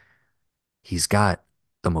guy. He's got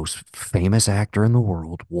the most famous actor in the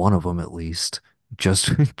world, one of them at least,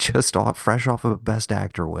 just just off fresh off of a Best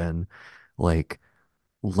Actor win. Like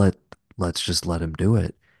let let's just let him do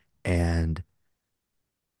it. And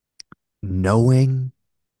knowing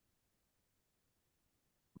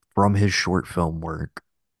from his short film work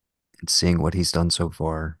and seeing what he's done so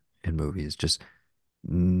far in movies, just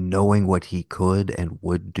knowing what he could and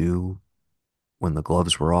would do when the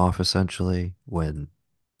gloves were off, essentially, when,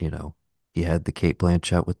 you know, he had the Kate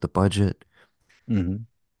Blanchett with the budget, Hmm.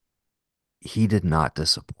 he did not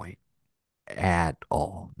disappoint at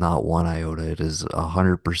all. Not one iota. It is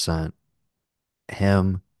 100%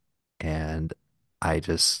 him. And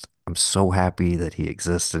I'm so happy that he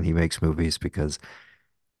exists and he makes movies because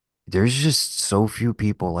there's just so few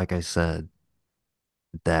people, like I said,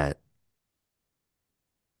 that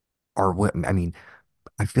are what, I mean,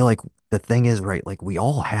 I feel like the thing is, right, like we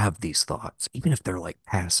all have these thoughts, even if they're like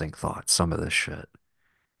passing thoughts, some of this shit.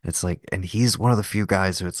 It's like, and he's one of the few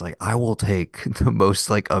guys who it's like, I will take the most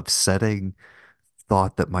like upsetting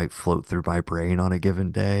thought that might float through my brain on a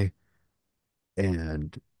given day,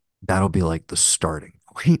 and that'll be like the starting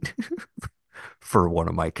point for one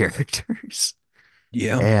of my characters.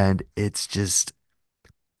 Yeah. And it's just,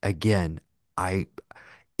 again, I,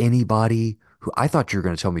 anybody who I thought you were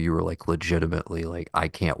going to tell me you were like legitimately like, I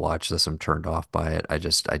can't watch this. I'm turned off by it. I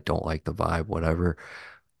don't like the vibe, whatever.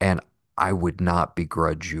 And I would not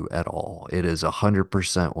begrudge you at all. It is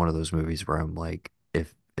 100% one of those movies where I'm like,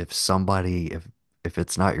 if somebody if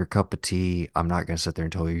it's not your cup of tea, I'm not gonna sit there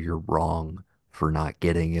and tell you you're wrong for not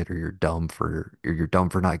getting it, or you're dumb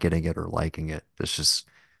for not getting it or liking it. It's just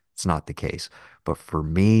it's not the case. But for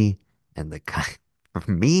me and the guy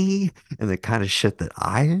for me and the kind of shit that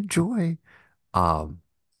I enjoy, um,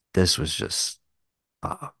 this was just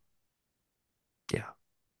uh yeah,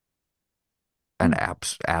 an Hmm.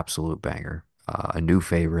 absolute banger. A new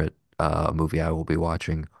favorite, a movie I will be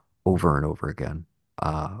watching over and over again.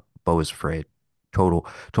 Beau is Afraid.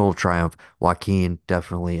 Total triumph. Joaquin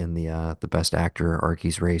definitely in the best actor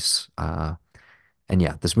Archie's race. And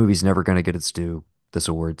yeah, this movie's never gonna get its due this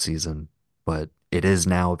award season, but it is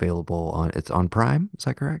now available on it's on Prime, is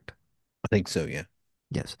that correct? I think so, yeah.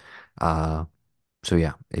 Yes. Uh so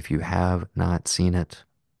yeah, if you have not seen it,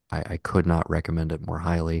 I could not recommend it more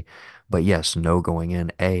highly. But yes, no going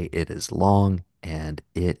in. A, it is long and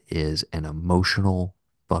it is an emotional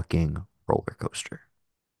fucking roller coaster.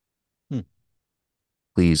 Hmm.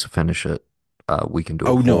 Please finish it. We can do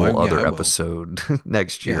a Oh no, whole yeah, other I will. episode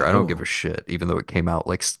next Yeah, year. I I don't give a will. shit, even though it came out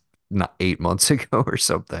like not 8 months ago or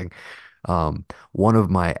something. One of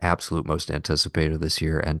my absolute most anticipated this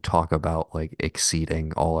year, and talk about like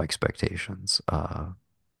exceeding all expectations.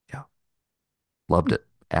 Yeah, loved Hmm. it.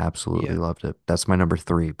 Absolutely Yeah. loved it. That's my number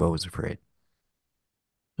three. Beau is Afraid.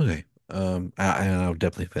 Okay. And I'll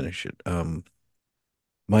definitely finish it.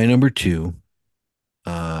 My number two,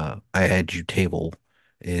 I had you table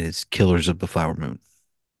is Killers of the Flower Moon.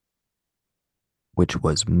 Which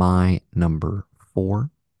was my number four.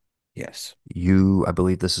 Yes. I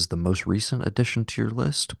believe this is the most recent addition to your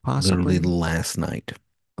list, Literally possibly. last night,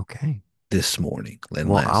 Okay. this morning, then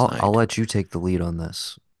Well, last I'll night. let you take the lead on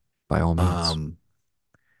this, by all means. Um,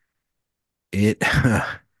 it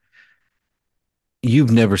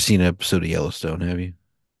you've never seen an episode of Yellowstone, have you?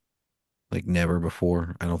 Like never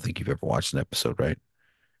before? I don't think you've ever watched an episode, right?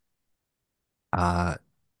 Uh,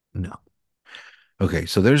 no. Okay,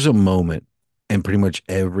 so there's a moment in pretty much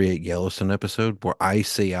every Yellowstone episode where I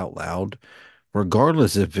say out loud,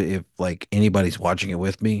 regardless if like anybody's watching it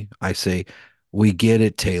with me, I say, "We get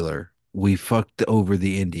it, Taylor. We fucked over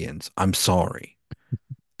the Indians. I'm sorry."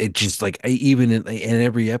 It just like even in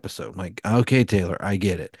every episode, I'm like, "Okay, Taylor, I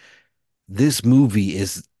get it." This movie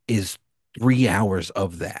is 3 hours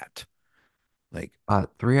of that. Like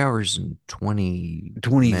 3 hours and 20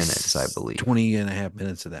 20 minutes, I believe. 20 and a half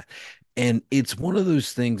minutes of that. And it's one of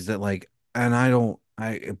those things that like, and I don't,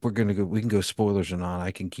 I, if we're going to go, we can go spoilers or not.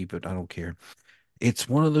 I can keep it. I don't care. It's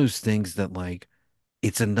one of those things that like,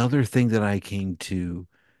 it's another thing that I came to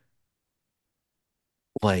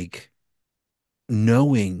like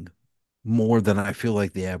knowing more than I feel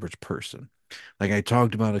like the average person. Like I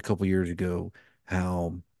talked about a couple years ago,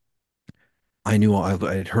 how I knew I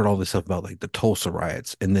had heard all this stuff about like the Tulsa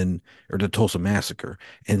riots and then or the Tulsa massacre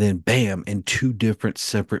and then bam in two different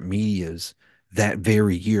separate medias that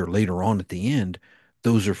very year later on at the end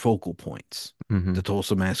those are focal points. Hmm. The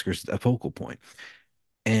Tulsa massacre is a focal point.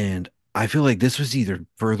 And I feel like this was either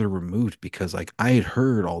further removed because like I had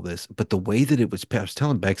heard all this, but the way that it was I was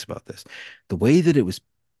telling Bex about this, the way that it was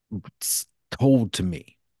told to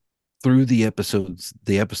me through the episode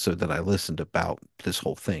that I listened about this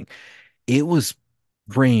whole thing, it was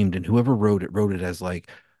framed and whoever wrote it as like,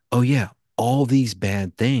 oh yeah, all these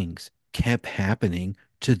bad things kept happening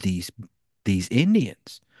to these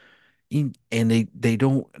Indians. And they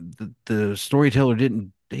don't the storyteller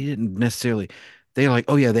didn't necessarily they're like,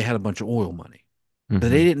 oh yeah, they had a bunch of oil money. But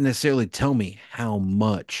Hmm. they didn't necessarily tell me how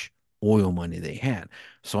much oil money they had.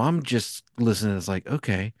 So I'm just listening as like,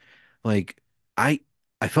 okay, like I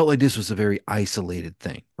I felt like this was a very isolated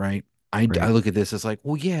thing, right? I Right. look at this as like,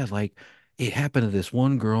 well, yeah, like it happened to this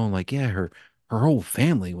one girl, and like, yeah, her whole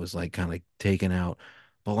family was like kind of taken out,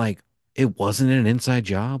 but like it wasn't an inside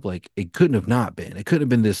job. Like it couldn't have not been. It couldn't have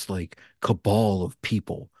been this like cabal of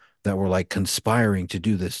people that were like conspiring to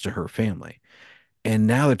do this to her family. And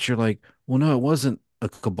now that you're like, well, no, it wasn't a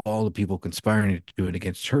cabal of people conspiring to do it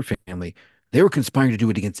against her family. They were conspiring to do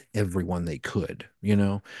it against everyone they could, you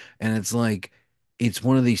know? And it's like, it's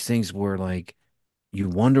one of these things where like you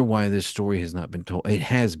wonder why this story has not been told. It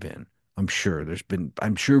has been. I'm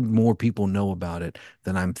sure more people know about it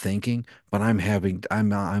than I'm thinking, but I'm having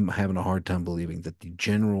a hard time believing that the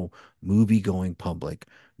general movie going public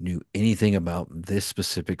knew anything about this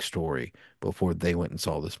specific story before they went and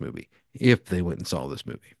saw this movie, if they went and saw this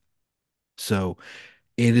movie. So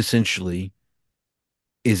it essentially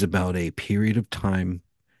is about a period of time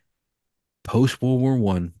post World War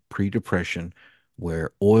One, pre-Depression,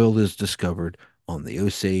 where oil is discovered on the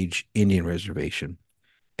Osage Indian Reservation,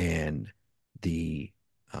 and the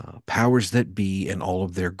powers that be and all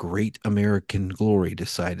of their great American glory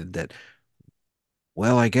decided that,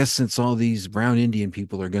 well, I guess since all these brown Indian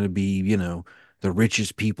people are going to be, the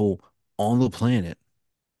richest people on the planet,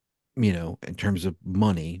 in terms of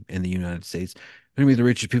money in the United States, they're going to be the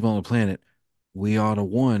richest people on the planet. we ought to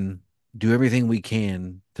one do everything we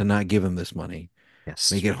can to not give them this money,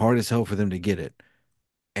 make Yes. it hard as hell for them to get it,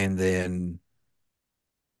 and then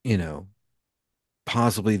you know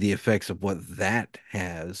possibly the effects of what that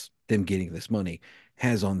has them getting this money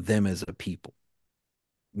has on them as a people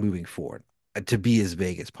moving forward. To be as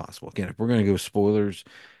vague as possible. Again, if we're going to go spoilers,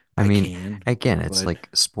 I I mean, can, again, it's but like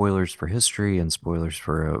spoilers for history and spoilers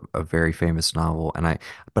for a very famous novel.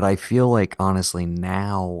 But I feel like honestly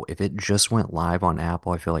now, if it just went live on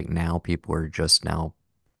Apple, I feel like now people are just now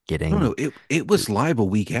no, getting. no, it was live a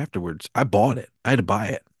week afterwards. I bought it. I had to buy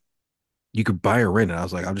it. You could buy or rent it. I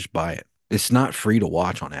was like, I'll just buy it. It's not free to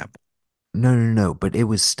watch on Apple. No, no, no, but it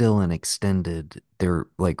was still an extended there,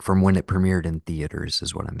 like from when it premiered in theaters,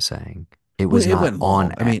 is what I'm saying. Well, it wasn't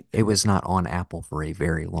long. I mean, It was not on Apple for a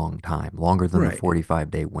very long time, longer than the right.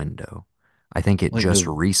 45-day window. I think it Like just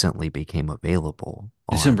no recently became available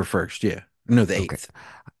December on. 1st, yeah. No, the Okay, 8th.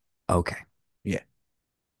 okay. Yeah.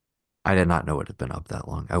 I did not know it had been up that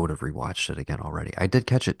long. I would have rewatched it again already. I did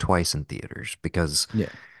catch it twice in theaters because Yeah.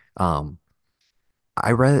 um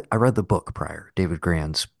I read the book prior, David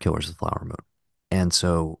Grann's Killers of the Flower Moon. And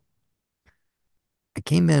so I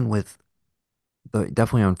came in with the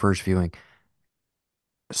definitely on first viewing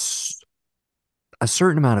s- a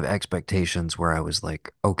certain amount of expectations where I was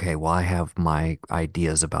like, okay, well, I have my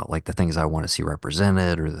ideas about like the things I want to see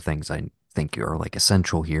represented or the things I think are like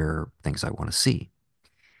essential here, things I want to see.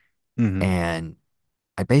 Hmm. And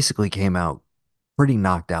I basically came out pretty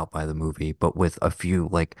knocked out by the movie, but with a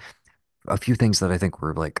few things that I think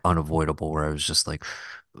were like unavoidable where I was just like,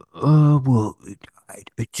 well,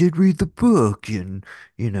 I did read the book and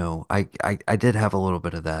I did have a little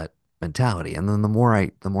bit of that mentality. And then the more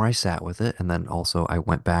I sat with it, and then also I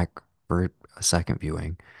went back for a second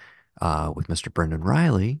viewing with Mr. Brendan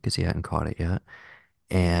Riley because he hadn't caught it yet.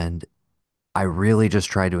 And I really just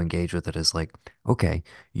tried to engage with it as like, okay,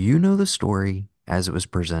 you know the story as it was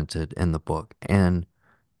presented in the book. And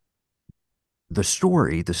the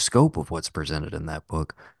story, the scope of what's presented in that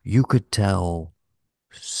book, you could tell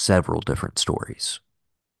several different stories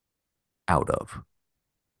out of.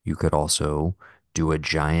 You could also do a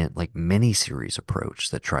giant, like, mini series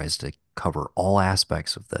approach that tries to cover all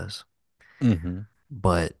aspects of this. Hmm.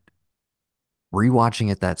 But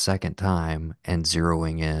rewatching it that second time and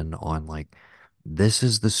zeroing in on, like, this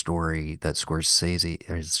is the story that Scorsese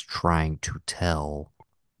is trying to tell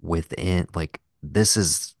within, like, this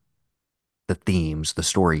is the themes, the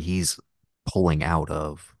story he's pulling out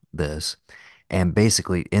of this. And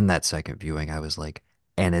basically, in that second viewing, I was like,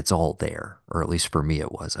 and it's all there, or at least for me,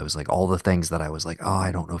 it was. I was like, all the things that I was like, oh,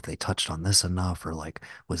 I don't know if they touched on this enough, or like,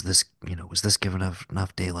 was this, was this given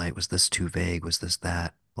enough daylight? Was this too vague? Was this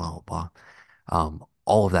that? Blah, blah, blah.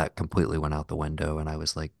 All of that completely went out the window. And I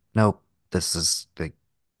was like, nope, this is like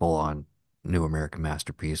full on new American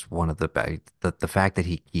masterpiece. One of the fact that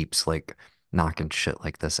he keeps like knocking shit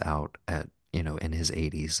like this out at, in his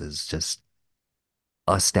 80s is just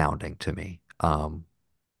astounding to me.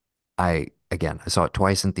 I saw it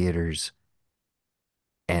twice in theaters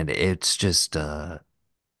and it's just a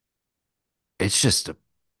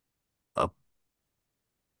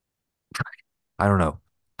I don't know.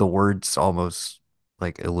 The words almost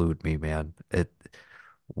like elude me, man.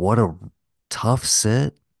 What a tough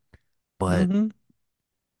sit, but Hmm.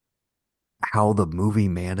 how the movie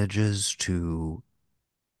manages to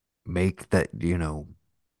make that,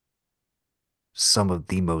 some of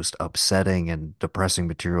the most upsetting and depressing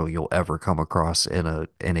material you'll ever come across in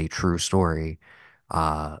a true story,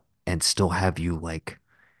 uh, and still have you like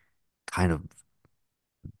kind of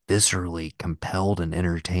viscerally compelled and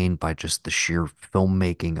entertained by just the sheer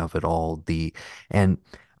filmmaking of it all. And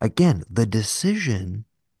again, the decision,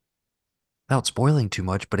 without spoiling too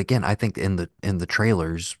much, but again, I think in the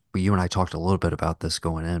trailers, you and I talked a little bit about this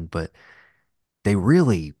going in, but they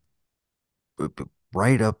really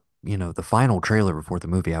right up, the final trailer before the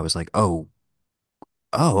movie, I was like, oh,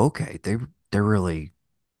 okay, they're really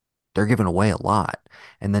they're giving away a lot.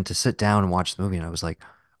 And then to sit down and watch the movie, and I was like,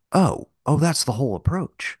 oh, that's the whole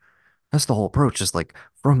approach. That's the whole approach. Just like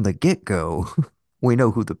from the get-go, we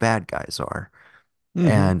know who the bad guys are. Hmm.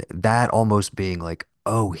 And that almost being like,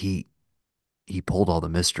 oh, he pulled all the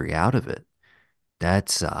mystery out of it.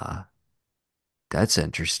 That's that's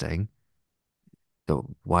interesting.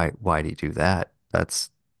 So why do you do that? That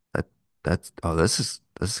that's oh this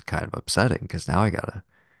is kind of upsetting because now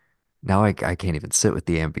I can't even sit with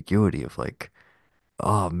the ambiguity of like,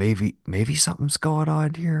 oh, maybe something's going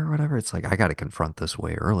on here or whatever. It's like I got to confront this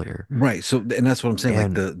way earlier. Right. So, and that's what I'm saying. Like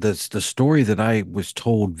And the story that I was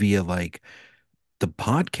told via like the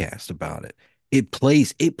podcast about it, it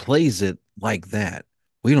plays it like that.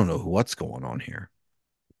 We don't know what's going on here.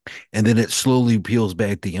 And then it slowly peels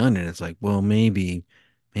back the onion. It's like, well, maybe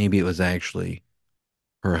it was actually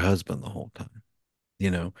her husband the whole time.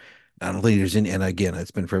 You know, I don't think there's any, and again,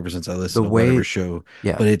 it's been forever since I The listened to whatever way, show,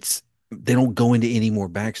 yeah, but they don't go into any more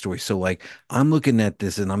backstory. So, like, I'm looking at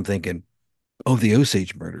this and I'm thinking, oh, the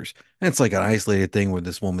Osage murders. And it's like an isolated thing where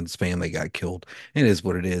this woman's family got killed. It is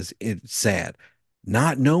what it is. It's sad.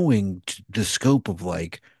 Not knowing the scope of,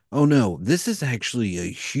 like, oh no, this is actually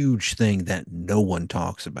a huge thing that no one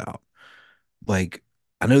talks about. Like,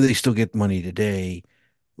 I know they still get money today,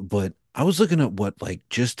 but I was looking at what like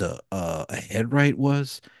just a headright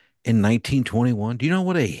was in 1921. Do you know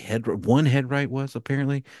what one headright was?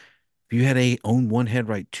 Apparently, if you had a own one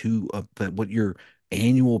headright, but what your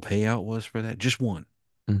annual payout was for that, just one,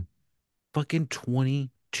 mm, fucking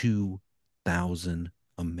 22,000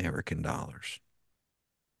 American dollars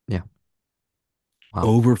yeah, wow.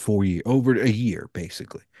 over 4 years, over a year,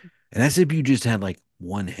 basically. And that's if you just had like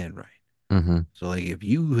one headright. Hmm. So like if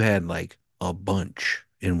you had like a bunch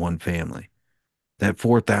in one family, that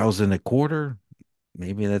 4,000 a quarter,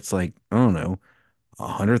 maybe that's like, I don't know,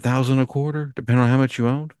 100,000 a quarter, depending on how much you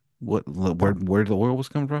owned, Yeah, where the oil was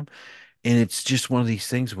coming from. And it's just one of these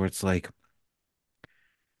things where it's like,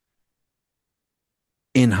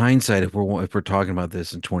 in hindsight, if we're talking about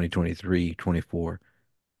this in 2023, 24,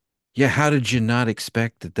 yeah, how did you not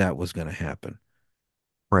expect that that was going to happen?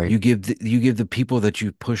 right. You give the people that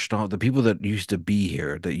you pushed off, the people that used to be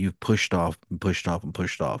here, that you've pushed off and pushed off and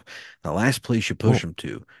pushed off. The last place you push Well, them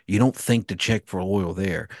to, you don't think to check for oil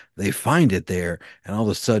there. They find it there, and all of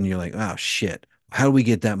a sudden you're like, oh shit. How do we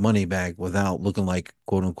get that money back without looking like,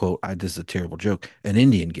 quote unquote, this is a terrible joke, an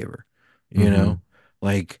Indian giver? You hmm, know?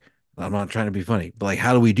 Like, I'm not trying to be funny, but like,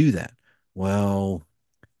 how do we do that? Well,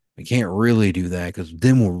 we can't really do that because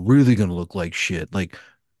then we're really gonna look like shit. Like,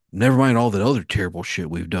 never mind all that other terrible shit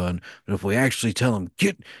we've done. But if we actually tell them,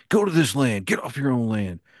 go to this land, get off your own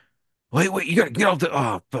land. Wait, you gotta get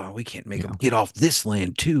off we can't make them yeah. get off this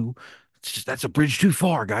land too. It's just that's a bridge too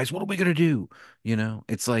far, guys. What are we gonna do?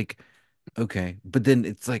 It's like, okay, but then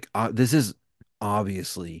it's like, this is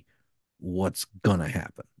obviously what's gonna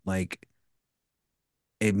happen. Like,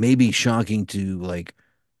 it may be shocking to like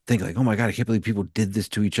think like, oh my God, I can't believe people did this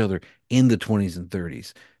to each other in the 20s and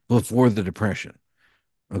 30s before the Depression.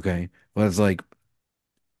 Okay. But it's like,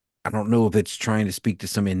 I don't know if it's trying to speak to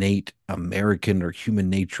some innate American or human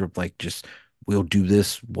nature of like, just we'll do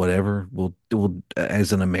this, whatever. We'll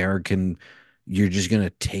as an American, you're just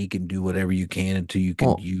gonna take and do whatever you can until you can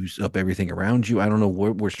Well, use up everything around you. I don't know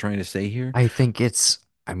what we're trying to say here. I think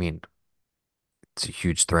I mean, it's a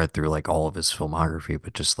huge thread through like all of his filmography,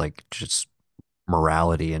 but just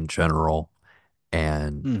morality in general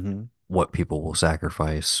and Hmm. what people will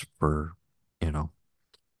sacrifice for, you know.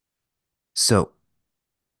 So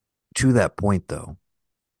to that point though,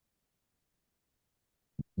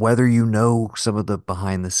 whether you know some of the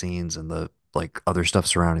behind the scenes and the like other stuff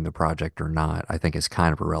surrounding the project or not, I think is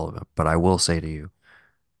kind of irrelevant. But I will say to you,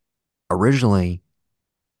 originally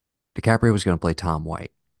DiCaprio was going to play Tom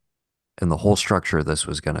White, and the whole structure of this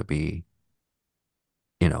was going to be,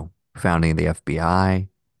 founding the FBI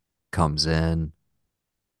comes in,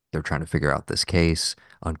 they're trying to figure out this case,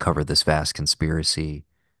 uncover this vast conspiracy,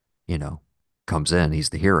 you know, comes in, he's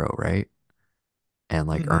the hero, right? And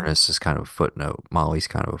like Hmm. Ernest is kind of a footnote, Molly's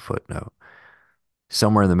kind of a footnote.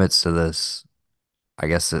 Somewhere in the midst of this, I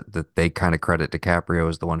guess that they kind of credit DiCaprio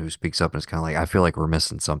as the one who speaks up and is kind of like, I feel like we're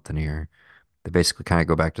missing something here. They basically kind of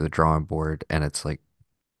go back to the drawing board and it's like,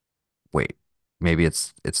 wait, maybe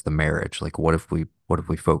it's the marriage. Like what if we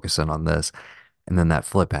focus in on this? And then that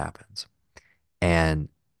flip happens. And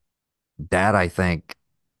that I think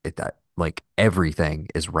that like everything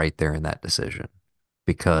is right there in that decision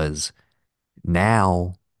because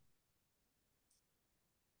now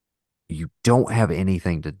you don't have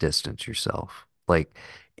anything to distance yourself. Like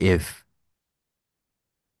if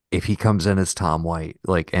if he comes in as Tom White,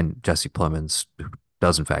 like and Jesse Plemons, who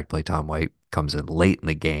does in fact play Tom White, comes in late in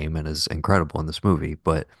the game and is incredible in this movie,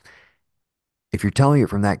 but if you're telling it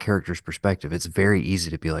from that character's perspective, it's very easy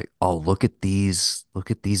to be like, "Oh, look at these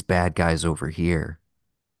bad guys over here.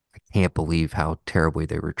 I can't believe how terribly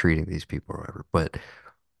they were treating these people or whatever." But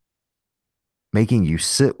making you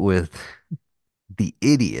sit with the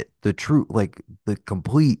idiot, the true, like the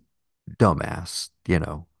complete dumbass,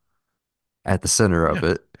 at the center of Yeah.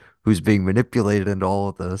 it, who's being manipulated into all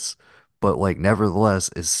of this, but like nevertheless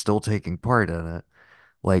is still taking part in it,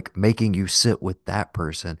 like making you sit with that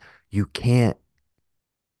person, you can't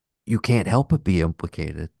you can't help but be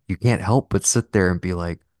implicated. You can't help but sit there and be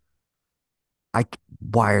like,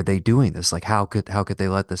 why are they doing this? Like, how could they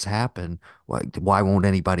let this happen? Why won't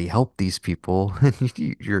anybody help these people?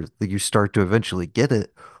 And you start to eventually get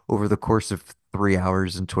it over the course of 3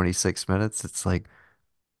 hours and 26 minutes. It's like,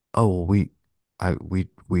 oh, well,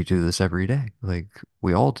 we do this every day. Like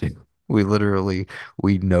we all do. We literally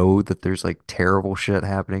we know that there's like terrible shit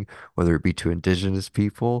happening, whether it be to indigenous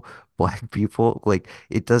people, black people. Like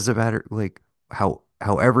it doesn't matter. Like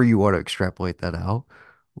however you want to extrapolate that out,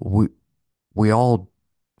 we we all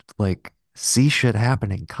like see shit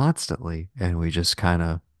happening constantly, and we just kind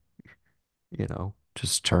of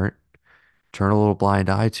just turn a little blind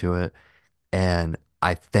eye to it. And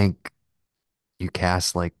I think you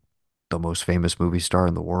cast like the most famous movie star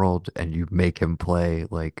in the world and you make him play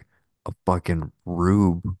like a fucking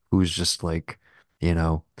rube who's just like, you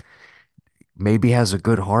know, maybe has a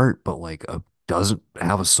good heart, but like doesn't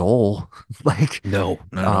have a soul. Like, No,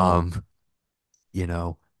 not at all. um, you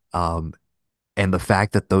know, um, and the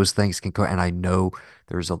fact that those things can go, and I know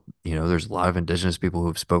there's a lot of indigenous people who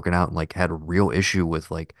have spoken out and like had a real issue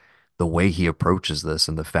with like the way he approaches this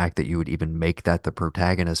and the fact that you would even make that the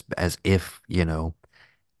protagonist as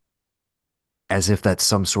if that's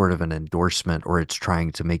some sort of an endorsement or it's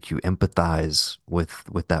trying to make you empathize with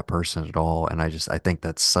that person at all. And I think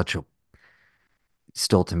that's such a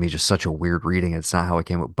still to me just such a weird reading. It's not how it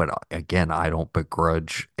came up, but again, I don't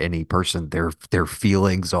begrudge any person their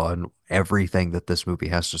feelings on everything that this movie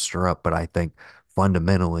has to stir up. But I think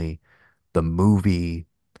fundamentally the movie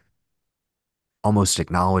almost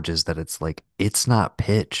acknowledges that it's like it's not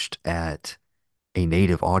pitched at a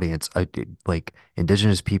native audience. Like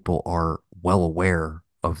indigenous people are well aware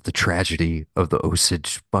of the tragedy of the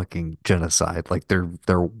Osage fucking genocide. Like they're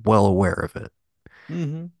well aware of it.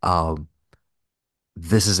 Hmm. Um,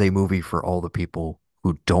 this is a movie for all the people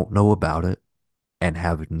who don't know about it and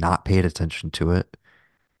have not paid attention to it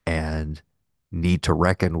and need to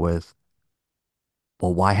reckon with,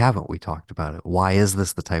 well, why haven't we talked about it? Why is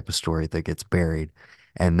this the type of story that gets buried?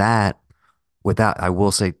 And that, without, I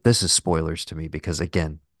will say this is spoilers to me because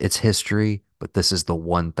again, it's history, but this is the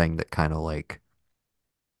one thing that kind of like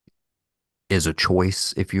is a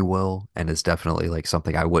choice, if you will, and is definitely like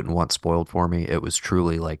something I wouldn't want spoiled for me. It was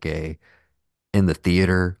truly like a in the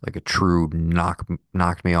theater, like a true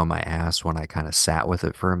knocked me on my ass when I kind of sat with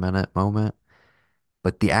it for a minute moment.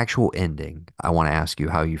 But the actual ending, I want to ask you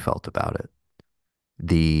how you felt about it.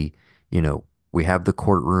 The, you know, we have the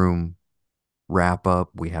courtroom wrap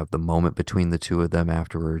up. We have the moment between the two of them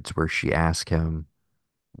afterwards where she asked him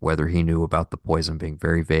whether he knew about the poison, being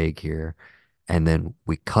very vague here. And then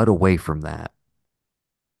we cut away from that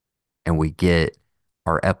and we get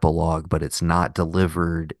our epilogue, but it's not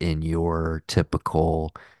delivered in your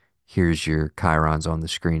typical, here's your chyrons on the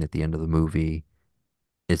screen at the end of the movie.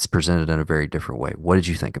 It's presented in a very different way. What did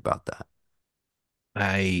you think about that?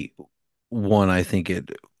 I I think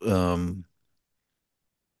um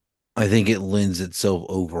I think it lends itself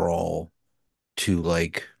overall to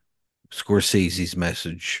like Scorsese's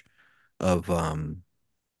message of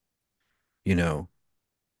you know,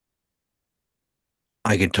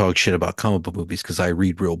 I can talk shit about comic book movies because I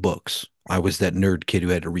read real books. I was that nerd kid who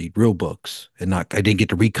had to read real books and not I didn't get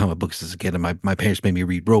to read comic books as a kid, and my parents made me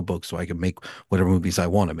read real books so I could make whatever movies I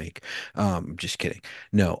want to make. Just kidding.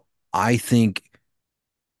 No, I think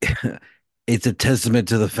it's a testament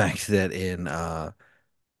to the fact that in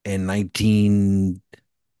 19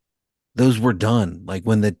 those were done like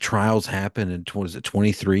when the trials happened in what was it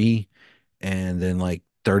 23, and then like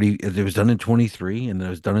 30 it was done in 23 and it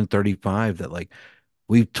was done in 35, that like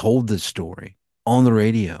we've told this story on the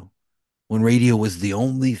radio when radio was the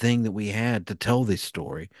only thing that we had to tell this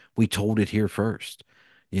story. We told it here first,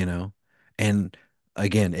 you know. And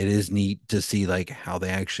again, it is neat to see like how they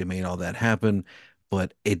actually made all that happen,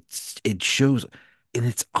 but it shows, and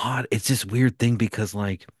it's odd, it's this weird thing because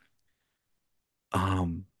like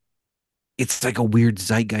um it's like a weird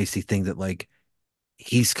zeitgeisty thing that like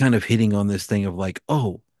he's kind of hitting on this thing of like,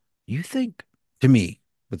 oh, you think, to me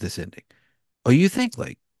with this ending, oh, you think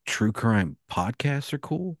like true crime podcasts are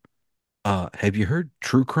cool? Have you heard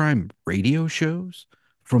true crime radio shows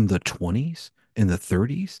from the 20s and the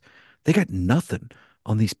 30s? They got nothing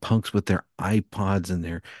on these punks with their iPods and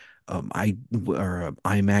their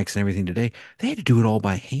iMacs and everything today. They had to do it all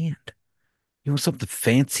by hand. You know, something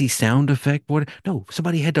fancy sound effect. What? No,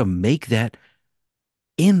 somebody had to make that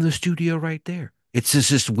in the studio right there. It's just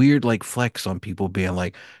this weird like flex on people being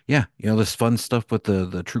like, yeah, you know, this fun stuff with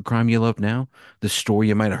the true crime you love now, the story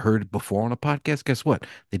you might have heard before on a podcast. Guess what?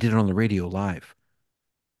 They did it on the radio live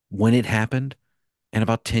when it happened, and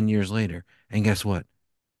about 10 years later. And guess what?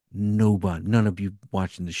 None of you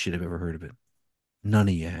watching this shit have ever heard of it. None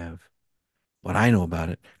of you have. but I know about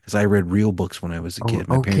it because I read real books when I was a Oh, kid.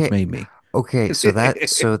 My parents okay. made me. Okay, so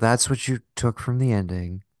that's what you took from the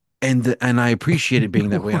ending. And I appreciate it being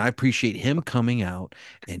that way. And I appreciate him coming out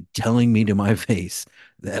and telling me to my face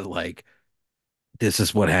that like this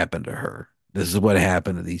is what happened to her. This is what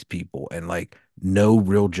happened to these people. And like no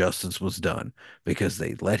real justice was done because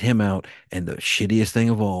they let him out. And the shittiest thing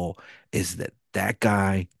of all is that that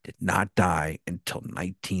guy did not die until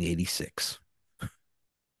 1986.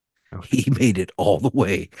 He made it all the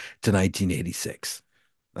way to 1986.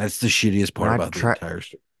 That's the shittiest I'm part not about the try entire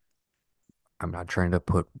story. I'm not trying to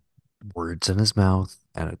put words in his mouth,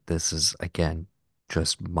 and this is again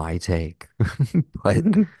just my take. But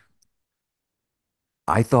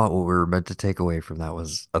I thought what we were meant to take away from that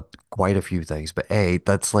was quite a few things. But A,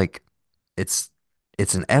 that's like it's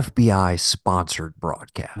it's an FBI sponsored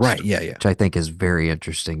broadcast, Right. Yeah. Yeah. which I think is very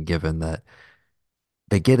interesting given that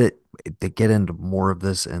they get it they get into more of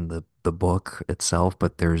this in the book itself,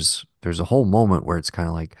 but there's a whole moment where it's kind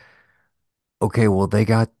of like, okay, well they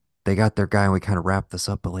got their guy and we kind of wrap this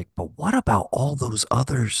up, but like, but what about all those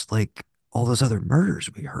others, like all those other murders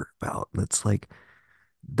we heard about? And it's like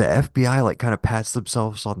the FBI like kind of pats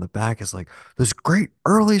themselves on the back as like this great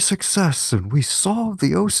early success and we solved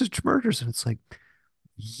the Osage murders. And it's like,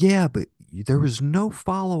 yeah, but there was no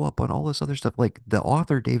follow up on all this other stuff. Like the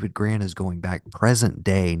author David Grant is going back present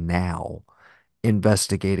day now,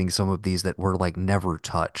 investigating some of these that were like never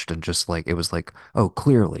touched and just like it was like, oh,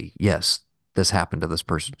 clearly, yes, this happened to this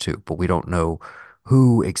person too, but we don't know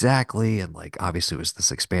who exactly. And like obviously it was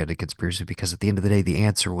this expanded conspiracy because at the end of the day, the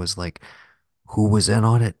answer was like who was in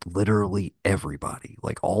on it? Literally everybody.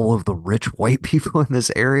 Like all of the rich white people in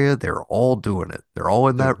this area, they're all doing it. They're all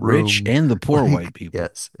in The that rich room. and the poor white Like, people.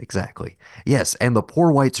 yes, exactly. Yes, and the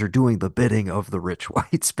poor whites are doing the bidding of the rich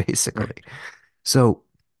whites, basically. Right. So,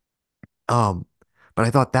 um, but I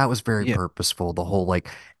thought that was very Yeah. purposeful, the whole like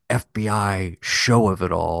FBI show of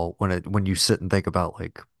it all when you sit and think about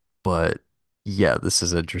like, but yeah, this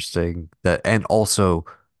is interesting that and also,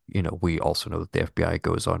 we also know that the FBI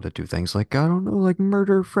goes on to do things like, I don't know, like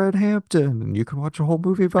murder Fred Hampton, and you can watch a whole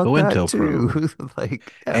movie about that COINTELPRO. too.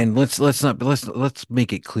 Like, yeah. And let's not let's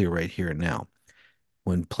make it clear right here and now.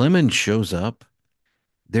 When Plemons shows up,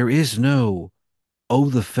 there is no, oh,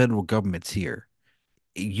 the federal government's here.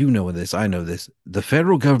 You know this, I know this. The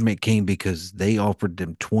federal government came because they offered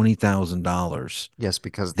them $20,000. Yes,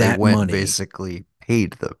 because they That went money, basically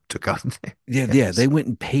paid them to come there. yeah, yeah, Yes. they went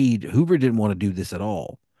and paid. Hoover didn't want to do this at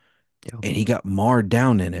all. Yeah. And he got marred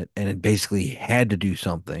down in it and it basically had to do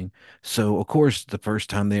something. So, of course, the first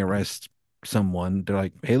time they arrest someone, they're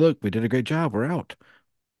like, hey, look, we did a great job. We're out.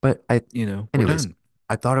 But We're anyways, done.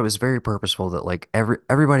 I thought it was very purposeful that like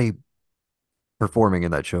everybody performing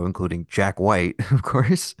in that show, including Jack White, of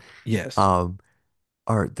course, Yes. um,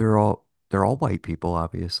 are they're all white people,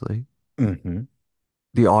 obviously. Hmm.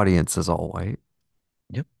 The audience is all white,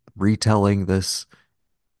 Yep. retelling this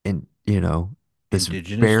in this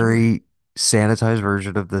Indigenous story. very sanitized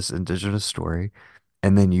version of this indigenous story.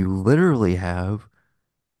 And then you literally have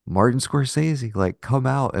Martin Scorsese like come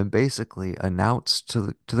out and basically announce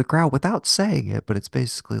to the crowd without saying it, but it's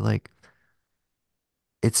basically like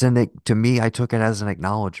to me, I took it as an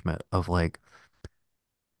acknowledgement of like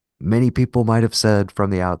many people might have said from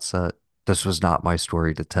the outset, this was not my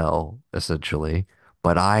story to tell, essentially,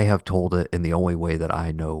 but I have told it in the only way that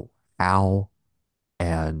I know how.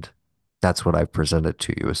 And that's what I've presented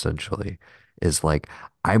to you, essentially, is like,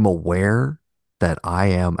 I'm aware that I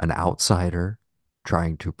am an outsider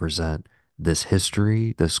trying to present this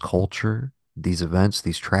history, this culture, these events,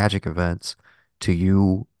 these tragic events to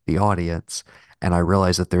you, the audience. And I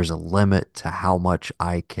realize that there's a limit to how much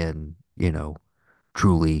I can,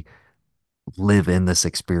 truly live in this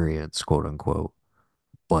experience, quote unquote.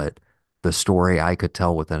 But the story I could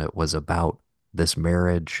tell within it was about this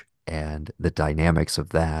marriage and the dynamics of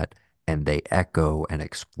that. And they echo and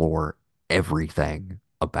explore everything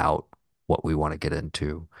about what we want to get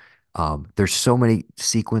into. There's so many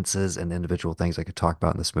sequences and individual things I could talk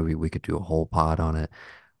about in this movie. We could do a whole pod on it.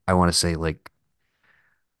 I want to say, like,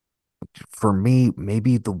 for me,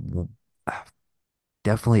 maybe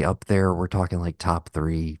definitely up there. We're talking like top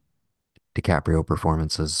three DiCaprio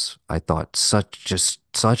performances. I thought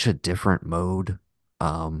such a different mode.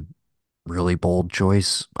 Um, really bold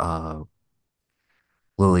choice.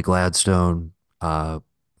 Lily Gladstone. Uh,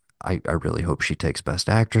 I really hope she takes Best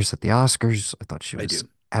Actress at the Oscars. I thought she I was do.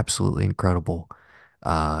 absolutely incredible.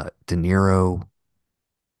 De Niro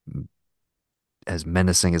as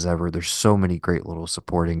menacing as ever. There's so many great little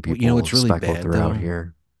supporting Well, people what's really speckled bad throughout though?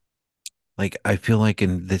 here. Like, I feel like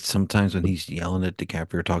in that sometimes when he's yelling at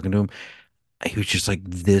DiCaprio talking to him, he was just like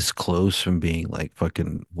this close from being like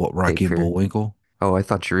fucking what Cape Rocky and Fear. Bullwinkle. Oh, I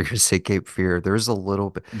thought you were gonna say Cape Fear. There's a little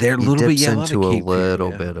bit. They're a He little bit, dips yeah, a lot of into a Cape Fear.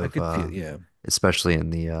 little Yeah, bit I of could feel, yeah. especially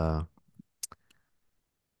in the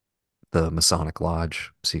Masonic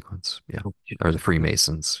Lodge sequence. Yeah. Oh, yeah. Or the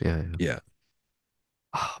Freemasons. Yeah, yeah. Yeah.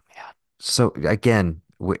 Oh man. So again,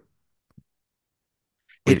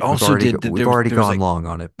 It also did that. we've There already there was gone like, long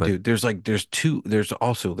on it, but dude,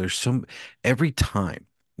 there's some every time.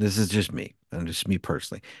 This is just me, and just me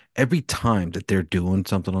personally. Every time that they're doing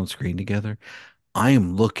something on screen together, I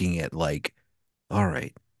am looking at like, all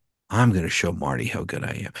right, I'm gonna show Marty how good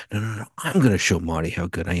I am. No, no, no, I'm gonna show Marty how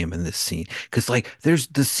good I am in this scene. Because like, there's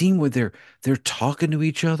the scene where they're talking to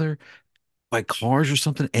each other by cars or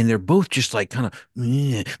something, and they're both just like kind of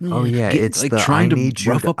oh yeah, getting it's like the trying to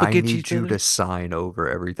rough up I against need each you to other. sign over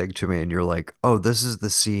everything to me, and you're like, oh, this is the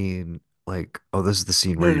scene. Like, oh, this is the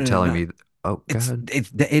scene where No, you're no, no, telling no. me. Oh, go ahead.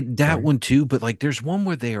 That Sorry. one too, but like there's one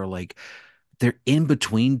where they are like they're in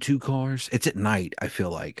between two cars. It's at night, I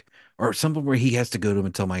feel like, or something where he has to go to him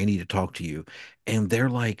and tell him I need to talk to you, and they're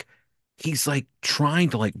like, he's like trying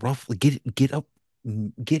to like roughly get up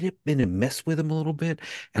in and mess with him a little bit,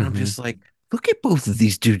 and I'm Mm-hmm. just like, look at both of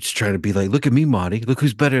these dudes trying to be like, look at me, Marty, look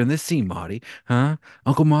who's better in this scene, Marty, huh?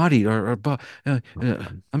 Uncle Marty or Bob, Oh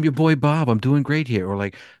man. I'm your boy Bob, I'm doing great here, or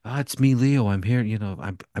like, ah, it's me, Leo, I'm here,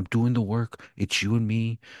 I'm doing the work, it's you and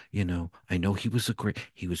me. I know he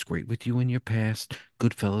was great with you in your past.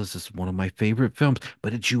 Goodfellas is one of my favorite films,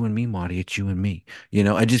 but it's you and me, Marty. It's you and me.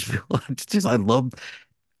 I just feel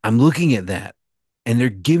I'm looking at that and they're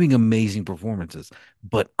giving amazing performances,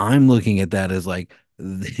 but I'm looking at that as like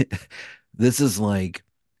this is like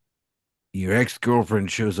your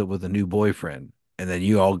ex-girlfriend shows up with a new boyfriend and then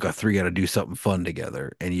you all got to do something fun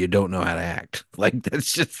together and you don't know how to act. Like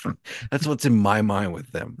that's what's in my mind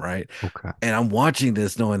with them, right? Okay. And I'm watching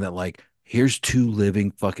this knowing that like here's two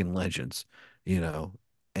living fucking legends, you know,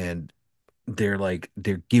 and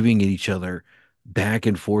they're giving each other back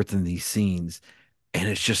and forth in these scenes, and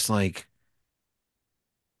it's just like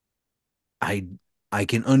I I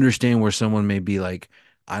can understand where someone may be like,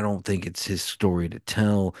 I don't think it's his story to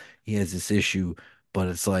tell. He has this issue, but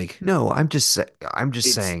it's like No, I'm just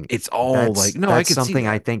saying it's all like, no, I that's could see something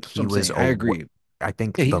I that. think That's what he I'm was saying. I agree. I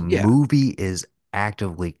think Yeah, the yeah, movie is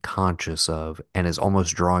actively conscious of and is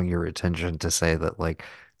almost drawing your attention to say that like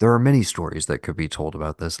there are many stories that could be told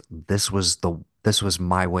about this. This was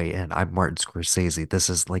my way in. I'm Martin Scorsese. This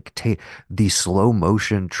is like ta the slow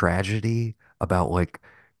motion tragedy about like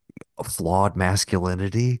a flawed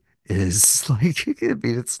masculinity is like I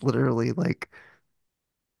mean it's literally like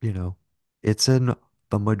you know, it's in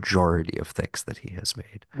the majority of things that he has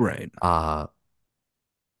made. right. Uh,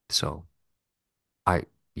 so I,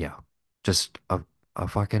 yeah, just a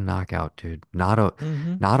fucking knockout, dude.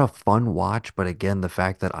 Hmm. Not a fun watch, but again, the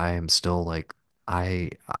fact that I am still like,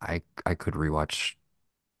 I could rewatch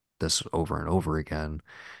this over and over again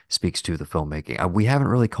speaks to the filmmaking. We haven't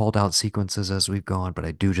really called out sequences as we've gone, but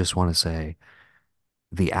I do just want to say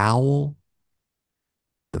the owl,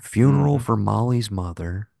 the funeral Hmm. for Molly's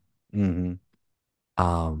mother, Hmm.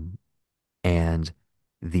 um, and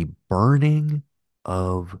the burning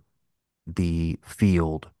of the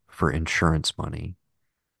field for insurance money.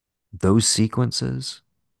 Those sequences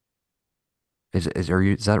is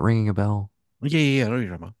that ringing a bell? Yeah, yeah, yeah. I know what you're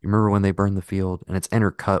talking about. You remember when they burn the field and it's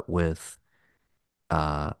intercut with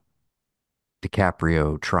uh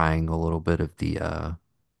DiCaprio trying a little bit of the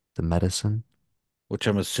medicine, Which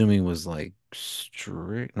I'm assuming was like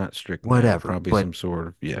strict, not strychnine, whatever. probably But some sort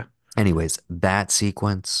of, yeah. anyways, that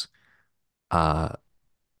sequence, uh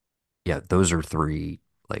yeah, those are three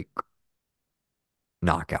like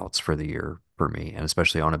knockouts for the year for me, and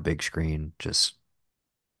especially on a big screen, just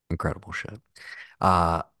incredible shit.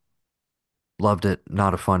 Uh Loved it.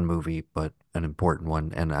 Not a fun movie, but an important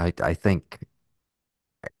one. And I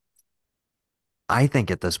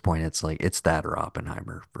think at this point it's like it's that or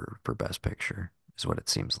Oppenheimer for Best Picture is what it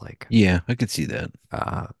seems like. Yeah, I could see that.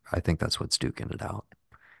 I think that's what's duking it out.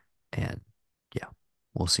 And yeah,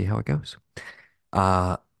 we'll see how it goes.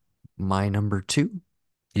 Uh, my number two.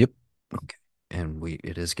 Yep. Okay. And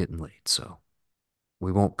it is getting late, so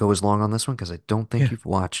we won't go as long on this one because I don't think Yeah. you've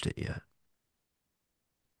watched it yet.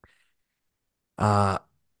 Uh,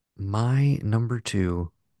 my number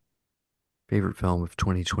two favorite film of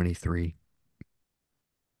 2023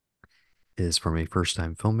 is from a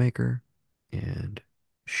first-time filmmaker, and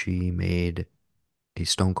she made a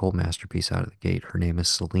stone cold masterpiece out of the gate. Her name is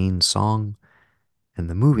Celine Song, and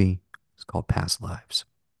the movie is called Past Lives.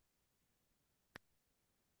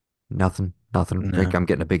 Nothing, nothing. Like No, I'm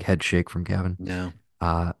getting a big head shake from Gavin. no.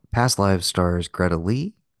 Past Lives stars Greta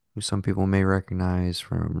Lee. who some people may recognize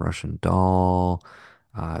from Russian Doll,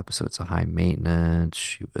 episodes of High Maintenance.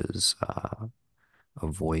 She was a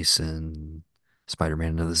voice in Spider-Man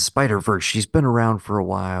Into the Spider-Verse. She's been around for a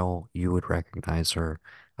while. You would recognize her,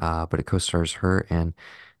 but it co-stars her and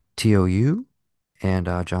TOU and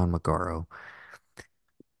John Magaro.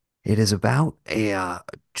 It is about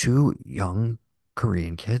two young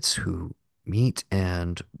Korean kids who meet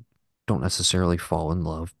and don't necessarily fall in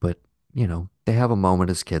love, but they have a moment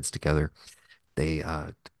as kids together. They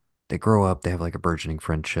uh, they grow up, they have like a burgeoning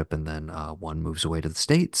friendship, and then one moves away to the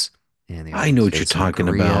States, and the other I one know what you're stays in talking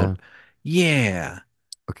about. Korea. Yeah.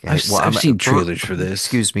 Okay, well, I've seen trailers for this.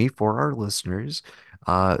 excuse me for our listeners.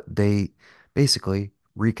 They basically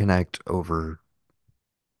reconnect over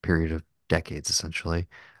a period of decades, essentially.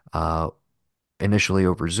 Uh, Initially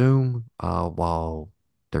over Zoom, while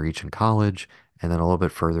they're each in college, and then a little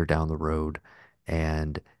bit further down the road,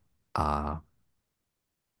 and uh,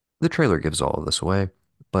 the trailer gives all of this away,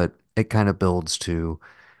 but it kind of builds to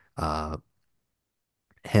uh,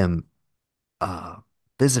 him uh,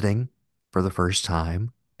 visiting for the first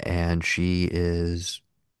time, and she is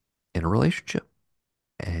in a relationship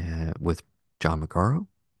with John McGarrow,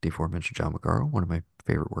 the aforementioned John McGarrow, one of my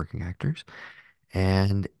favorite working actors,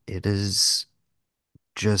 and it is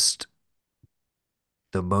just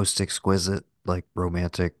the most exquisite, like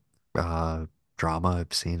romantic uh, drama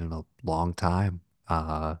I've seen in a long time.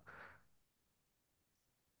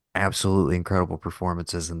 Absolutely incredible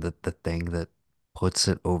performances, and the thing that puts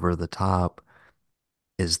it over the top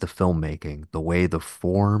is the filmmaking, the way the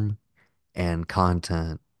form and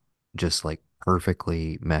content just like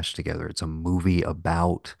perfectly mesh together. It's a movie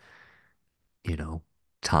about, you know,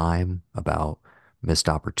 time, about missed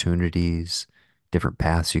opportunities, different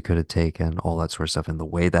paths you could have taken, all that sort of stuff. And the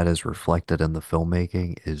way that is reflected in the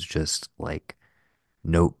filmmaking is just like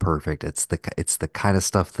note perfect. It's the kind of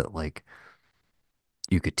stuff that like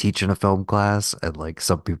you could teach in a film class, and like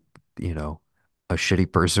some people, you know, a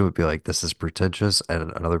shitty person would be like, this is pretentious,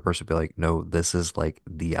 and another person would be like, no, this is like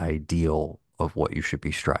the ideal of what you should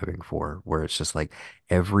be striving for, where it's just like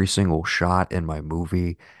every single shot in my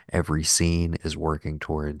movie, every scene is working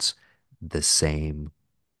towards the same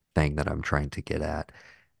thing that I'm trying to get at.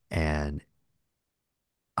 And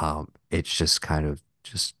it's just kind of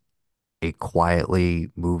just a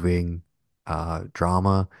quietly moving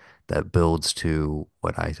drama that builds to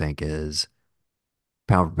what I think is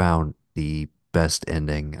pound for pound the best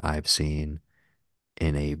ending I've seen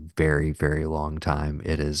in a very, very long time.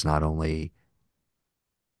 It is not only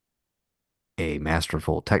a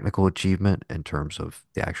masterful technical achievement in terms of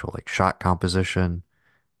the actual like shot composition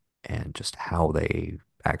and just how they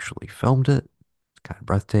actually filmed it. It's kind of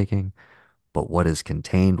breathtaking, but what is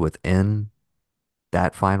contained within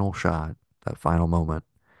that final shot, that final moment,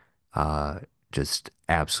 uh, just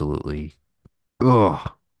absolutely,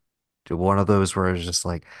 ugh, one of those where it's just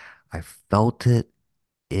like I felt it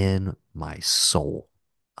in my soul.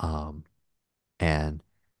 Um, and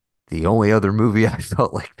the only other movie I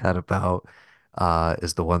felt like that about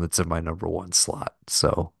is the one that's in my number one slot.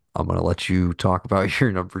 So I'm gonna let you talk about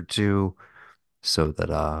your number two so that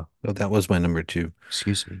Oh, that was my number two.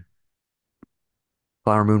 excuse me.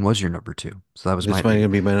 Flower Moon was your number two. So that was This might gonna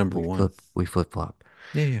be my number one. we flip flop.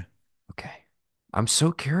 Yeah, yeah. Okay. I'm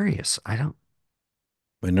so curious. I don't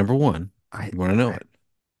My number one. I You want to know I it?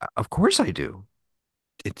 of course I do.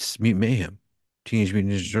 It's Mutant Mayhem. Teenage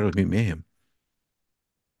Mutant Ninja Turtles Mutant Mayhem.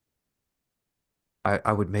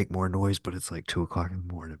 I would make more noise, but it's like 2 o'clock in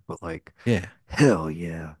the morning. But like, Yeah. hell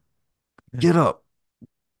yeah. Yeah. Get up.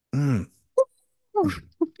 Mm.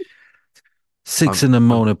 Six I'm in the I'm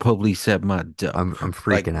morning, police at my door. I'm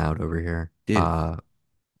Like, freaking out over here. dude,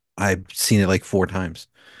 I've seen it like four times.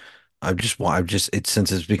 I've just, it's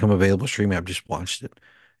since it's become available streaming, I've just watched it.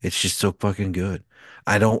 It's just so fucking good.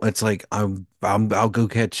 I don't, it's like, I'll go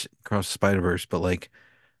catch Across the Spider-Verse, but like,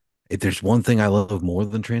 if there's one thing I love more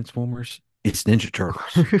than Transformers, it's Ninja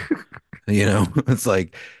Turtles. You know, it's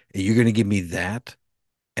like, you're going to give me that,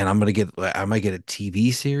 and I might get a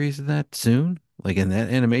TV series of that soon, like in that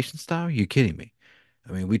animation style. You're kidding me.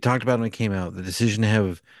 I mean, we talked about it when it came out, the decision to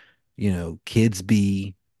have, kids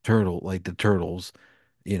be like the turtles,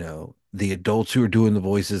 the adults who are doing the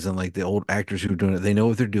voices and like the old actors who are doing it, they know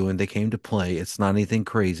what they're doing. They came to play. It's not anything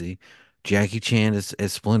crazy. Jackie Chan as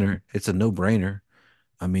Splinter, it's a no-brainer.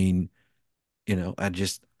 I mean,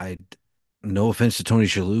 no offense to Tony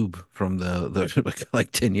Shalhoub from the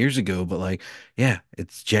like 10 years ago, but like, yeah,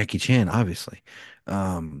 it's Jackie Chan, obviously.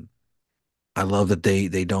 Um, I love that they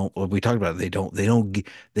don't. What we talked about,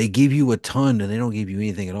 they give you a ton and they don't give you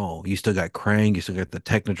anything at all. You still got Krang, you still got the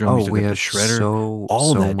Technodrome, you Oh, still we got the have Shredder, so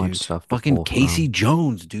all so that, much dude. stuff to Fucking pull Casey from.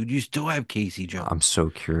 Jones, dude. You still have Casey I'm Jones. so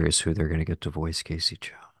curious who they're gonna get to voice Casey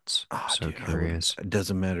Jones. I'm Ah, so dude, I would. curious. It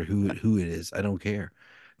doesn't matter who it is. I don't care.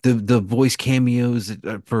 The voice cameos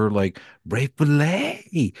for like Brave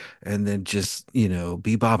Ballet, and then just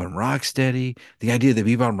Bebop and Rocksteady. The idea that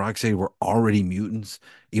Bebop and Rocksteady were already mutants,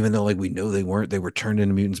 even though like we know they weren't. They were turned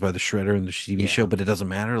into mutants by the Shredder in the TV show, Yeah. but it doesn't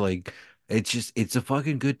matter. Like it's a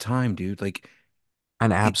fucking good time, dude. Like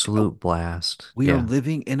An it. absolute blast. We are Yeah.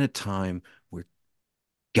 living in a time where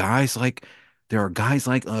guys like there are guys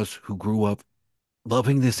like us who grew up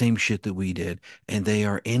loving the same shit that we did, and they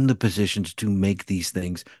are in the positions to make these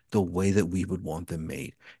things the way that we would want them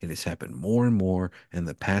made. It has happened more and more in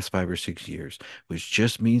the past 5 or 6 years, which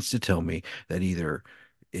just means to tell me that either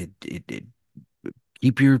it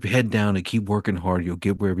keep your head down and keep working hard, you'll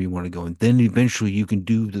get wherever you want to go, and then eventually you can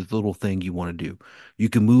do the little thing you want to do. You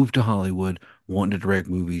can move to Hollywood wanting to direct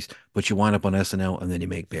movies, but you wind up on SNL and then you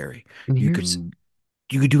make Barry. And You here's can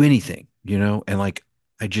you could do anything, and like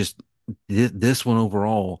I just this one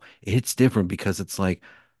overall, it's different because it's like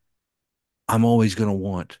I'm always gonna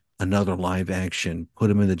want another live action,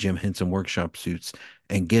 put him in the Jim Henson workshop suits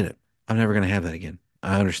and get it. I'm never gonna have that again.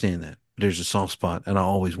 I understand that. There's a soft spot, and I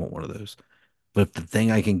always want one of those. But if the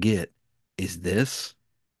thing I can get is this,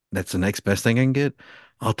 that's the next best thing I can get,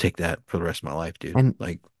 I'll take that for the rest of my life, dude. and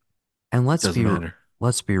Like, and doesn't matter.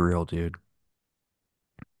 let's be real, dude.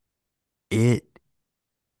 It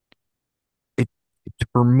it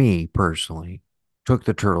for me personally took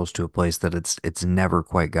the Turtles to a place that it's never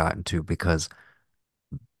quite gotten to because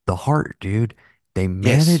the heart, dude, they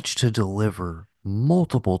Yes. managed to deliver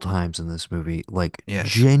multiple times in this movie, like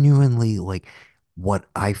Yes. genuinely like what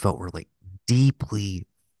I felt were like deeply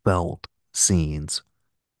felt scenes.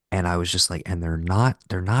 And I was just like, and they're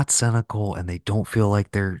not cynical and they don't feel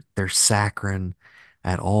like they're saccharine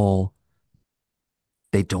at all.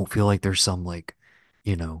 They don't feel like there's some like,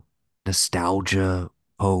 you know, nostalgia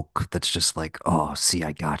poke that's just like, oh, see,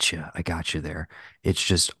 I got you there. It's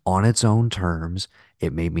just on its own terms.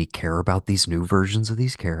 It made me care about these new versions of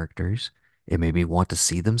these characters. It made me want to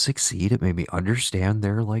see them succeed. It made me understand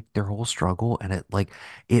their whole struggle. And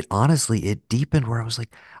it honestly, it deepened where I was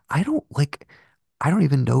like, I don't like, I don't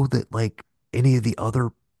even know that like any of the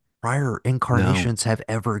other prior No. incarnations have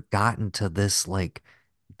ever gotten to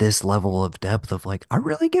this level of depth of like, I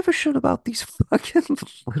really give a shit about these fucking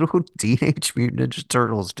little Teenage Mutant Ninja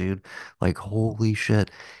Turtles, dude. Like, holy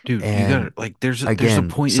shit. Dude, you And gotta like there's a again,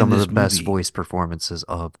 point in some of the this best movie. voice performances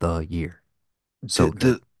of the year. The So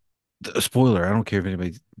good. the, the spoiler, I don't care if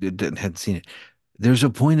anybody hadn't seen it. There's a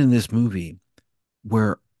point in this movie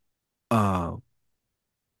where uh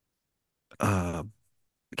uh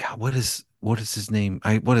God, what is his name?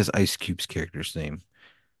 What is Ice Cube's character's name?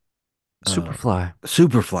 Uh Superfly,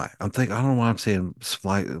 Superfly. I don't know why I'm saying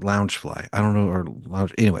fly lounge fly. I don't know or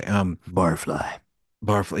lounge anyway, Barfly.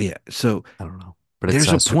 Barfly, yeah. So I don't know. But it's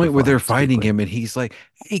there's a point where they're Superfly to be fighting clear. him and he's like,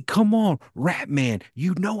 "Hey, come on, Rat Man.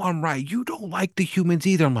 You know I'm right. You don't like the humans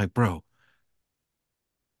either." I'm like, "Bro,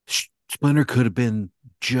 Splinter could have been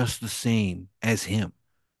just the same as him.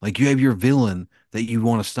 Like you have your villain that you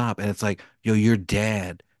want to stop, and it's like, yo, your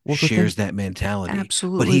dad Well, the thing, shares that mentality,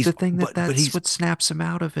 but absolutely, he's the thing but that's he's what snaps him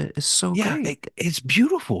out of it is so yeah, great. it's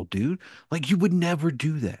beautiful, dude. Like you would never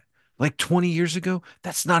do that. Like 20 years ago,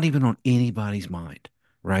 that's not even on anybody's mind,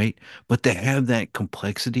 right? But to have that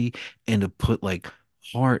complexity and to put like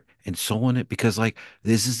heart and soul in it, because like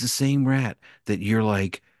this is the same rat that you're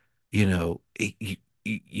like,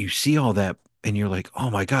 you see all that and you're like,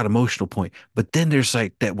 oh my God, emotional point. But then there's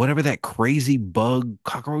like that whatever that crazy bug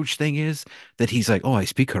cockroach thing is that he's like, oh, I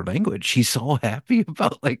speak her language. He's so happy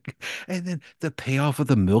about like and then the payoff of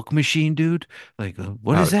the milk machine, dude. Like,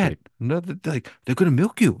 what Oh, is that? dude. Another like they're gonna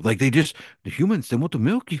milk you. Like the humans they want to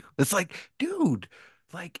milk you. It's like, dude,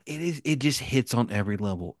 like it just hits on every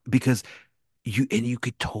level because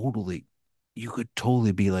you could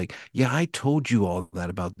totally be like, yeah, I told you all that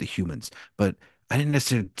about the humans, but I didn't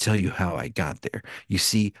necessarily tell you how I got there. You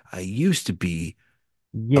see, I used to be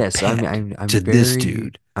a Yes, I mean, pet to this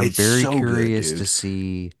dude. I'm It's very so good, curious to dude.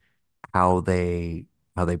 see how they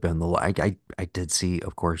bend the line. I did see,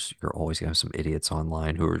 of course, you're always gonna have some idiots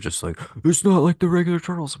online who are just like, it's not like the regular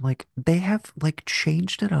turtles. I'm like, they have like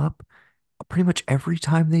changed it up pretty much every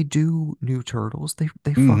time they do new turtles.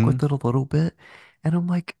 They fuck Hmm. with it a little bit, and I'm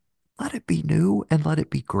like, let it be new and let it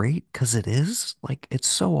be great because it is. Like, it's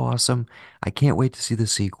so awesome. I can't wait to see the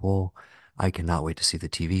sequel. I cannot wait to see the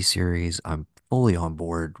TV series. I'm fully on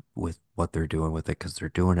board with what they're doing with it because they're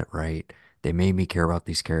doing it right. They made me care about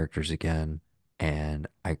these characters again, and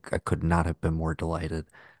I could not have been more delighted.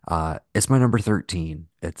 It's my number 13.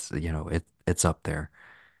 It's up there.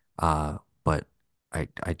 But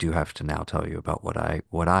I do have to now tell you about what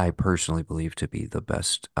I personally believe to be the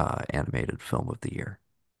best animated film of the year.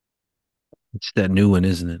 It's that new one,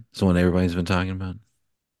 isn't it? It's the one everybody's been talking about.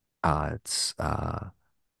 It's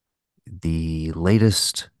the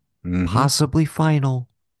latest, Mm-hmm. possibly final,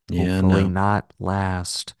 Yeah, hopefully no, not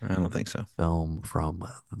last I don't think so. film from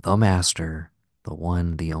the master, the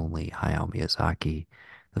one, the only Hayao Miyazaki.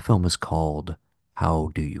 The film is called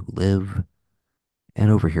How Do You Live?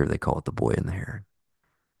 And over here they call it The Boy and the Heron.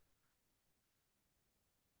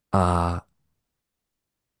 Uh,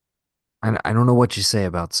 I don't know what you say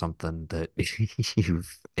about something that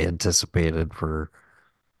you've anticipated for,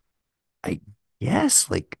 I guess,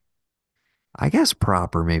 like, I guess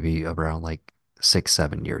proper maybe around like 6,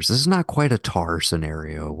 7 years. This is not quite a Tar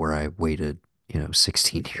scenario where I waited,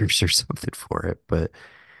 16 years or something for it, but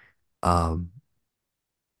um,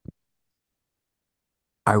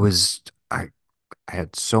 I was, I, I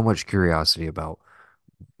had so much curiosity about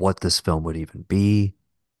what this film would even be.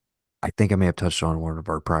 I think I may have touched on one of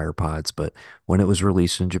our prior pods, but when it was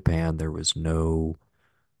released in Japan, there was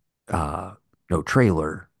uh, no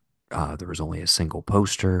trailer. There was only a single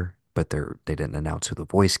poster, but they didn't announce who the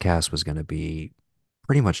voice cast was going to be.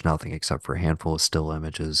 Pretty much nothing except for a handful of still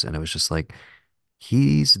images, and it was just like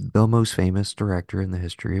he's the most famous director in the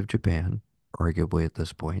history of Japan, arguably at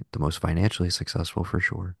this point, the most financially successful for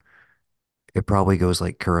sure. It probably goes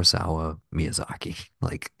like Kurosawa, Miyazaki,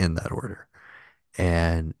 like in that order.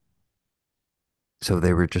 And so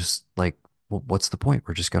they were just like, well, what's the point?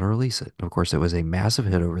 We're just going to release it. And of course, it was a massive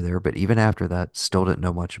hit over there, but even after that, still didn't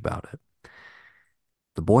know much about it.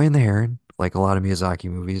 The Boy and the Heron, like a lot of Miyazaki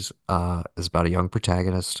movies, is about a young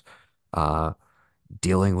protagonist uh,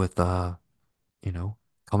 dealing with, you know,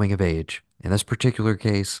 coming of age. In this particular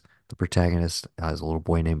case, the protagonist is a little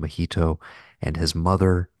boy named Mahito, and his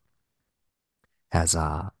mother has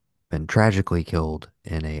been tragically killed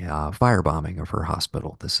in a firebombing of her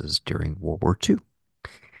hospital. This is during World War II.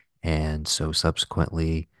 And so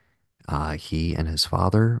subsequently, he and his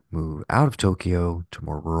father move out of Tokyo to a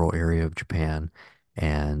more rural area of Japan,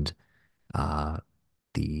 and uh,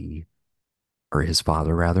 the or his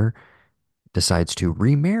father rather decides to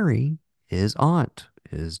remarry his aunt,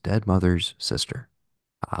 his dead mother's sister.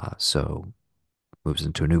 So moves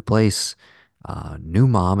into a new place, new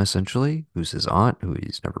mom essentially, who's his aunt, who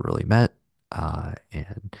he's never really met,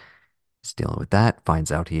 and he's dealing with that.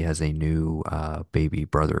 Finds out he has a new baby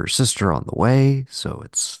brother or sister on the way. So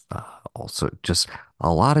it's also just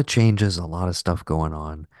a lot of changes, a lot of stuff going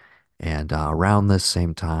on. And around this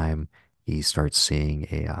same time, he starts seeing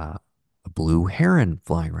a blue heron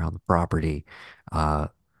flying around the property. Uh,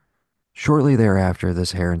 Shortly thereafter,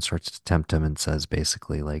 this heron starts to tempt him and says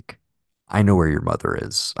basically, like, I know where your mother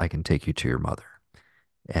is. I can take you to your mother.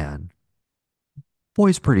 And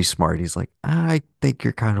boy's pretty smart. He's like, I think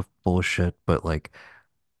you're kind of bullshit, but like,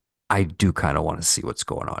 I do kind of want to see what's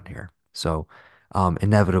going on here. So,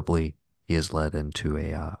 inevitably, he is led into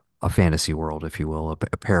a fantasy world, if you will, a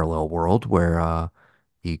parallel world where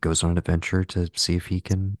he goes on an adventure to see if he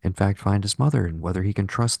can, in fact, find his mother and whether he can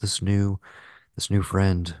trust this new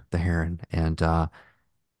friend, the heron. And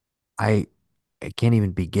I I can't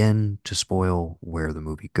even begin to spoil where the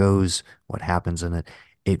movie goes, what happens in it.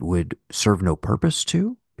 It would serve no purpose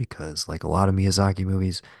to, because like a lot of Miyazaki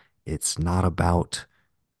movies, it's not about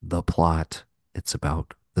the plot, it's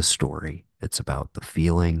about the story, it's about the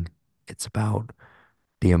feeling, it's about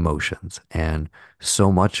the emotions. And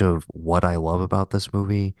so much of what I love about this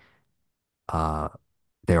movie, uh,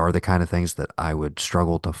 they are the kind of things that I would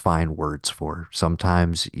struggle to find words for.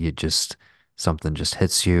 Sometimes something just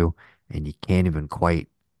hits you and you can't even quite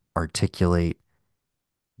articulate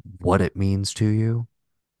what it means to you.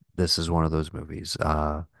 This is one of those movies.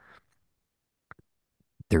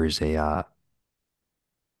 There is a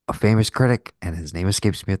famous critic, and his name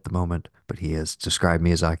escapes me at the moment, but he has described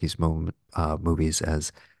Miyazaki's movies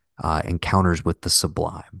as encounters with the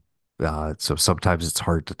sublime. So sometimes it's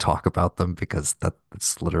hard to talk about them because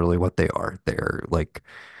that's literally what they are.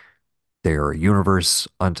 They're a universe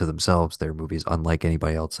unto themselves. They're movies unlike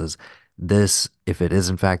anybody else's. This, if it is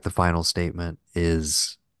in fact the final statement,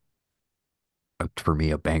 is for me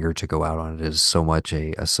a banger to go out on. It is so much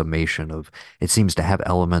a summation of, it seems to have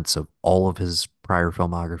elements of all of his prior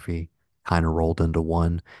filmography kind of rolled into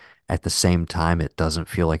one. At the same time, it doesn't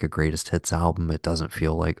feel like a greatest hits album. It doesn't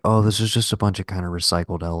feel like, oh, this is just a bunch of kind of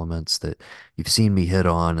recycled elements that you've seen me hit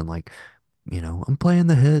on, and like, I'm playing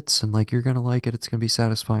the hits and like you're gonna like it. It's gonna be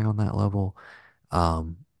satisfying on that level.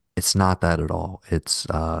 Um, it's not that at all. It's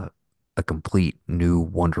a complete new,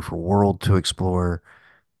 wonderful world to explore.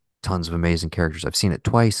 Tons of amazing characters. I've seen it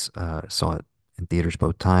twice. Saw it in theaters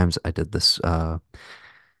both times. I did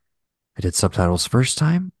subtitles first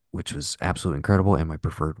time, which was absolutely incredible and my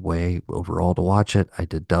preferred way overall to watch it. I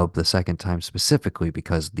did dub the second time specifically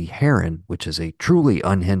because the Heron, which is a truly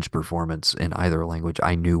unhinged performance in either language,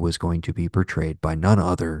 I knew was going to be portrayed by none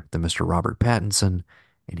other than Mr. Robert Pattinson,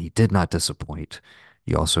 and he did not disappoint.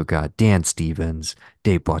 You also got Dan Stevens,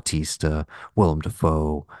 Dave Bautista, Willem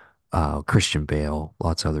Dafoe, Christian Bale,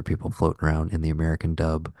 lots of other people floating around in the American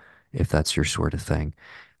dub, if that's your sort of thing.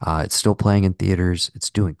 It's still playing in theaters. It's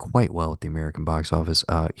doing quite well at the American box office.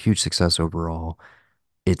 Huge success overall.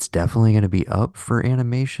 It's definitely going to be up for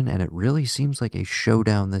animation, and it really seems like a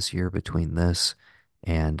showdown this year between this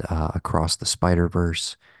and Across the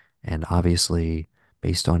Spider-Verse. And obviously,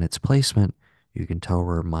 based on its placement, you can tell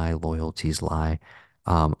where my loyalties lie.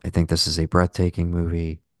 I think this is a breathtaking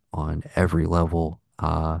movie on every level.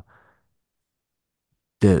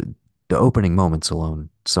 The opening moments alone,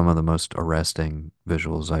 some of the most arresting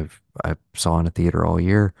visuals I saw in a theater all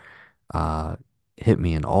year, uh, hit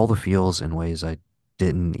me in all the feels in ways I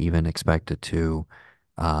didn't even expect it to.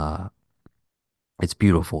 Uh, it's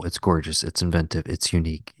beautiful, it's gorgeous, it's inventive, it's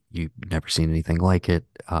unique. You've never seen anything like it.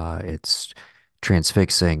 It's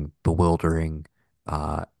transfixing, bewildering,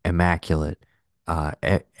 immaculate.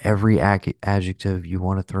 Every adjective you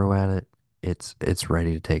want to throw at it, it's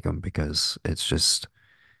ready to take them because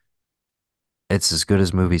it's as good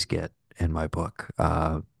as movies get in my book.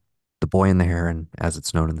 The Boy and the Heron, as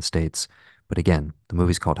it's known in the States. But again, the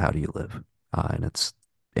movie's called How Do You Live? And it's,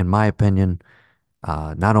 in my opinion,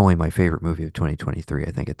 not only my favorite movie of 2023,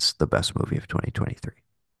 I think it's the best movie of 2023,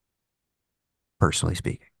 personally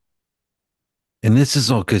speaking. And this is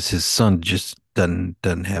all because his son just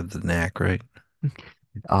doesn't have the knack, right?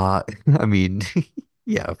 Uh, I mean,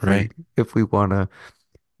 yeah, Right.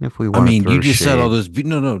 if we I want to mean, you throw just said all shade, those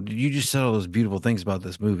no, you just said all those beautiful things about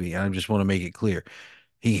this movie, and I just want to make it clear.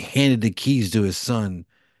 He handed the keys to his son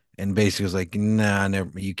and basically was like, "Nah,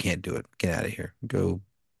 never, you can't do it. Get out of here. Go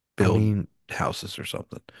I build mean, houses or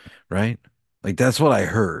something." Right? Like that's what I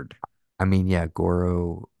heard. yeah,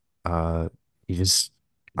 Goro, uh, he just,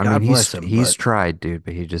 I mean, God bless him, he's but tried, dude,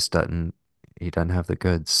 but he doesn't have the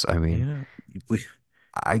goods. I you mean, know, we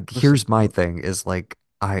listen, here's my thing is like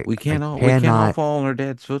I we can't all cannot. follow in our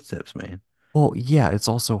dad's footsteps, man. Well, yeah, it's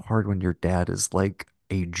also hard when your dad is like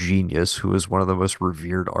a genius who is one of the most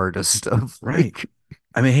revered artists of Right. like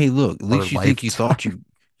I mean, hey, look, at our least you think lifetime.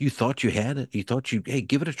 you thought you had it. You thought you hey,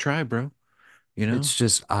 give it a try, bro. You know? It's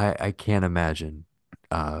just I can't imagine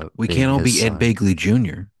We being can't all his be Ed son. Begley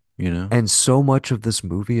Jr., you know? And so much of this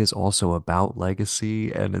movie is also about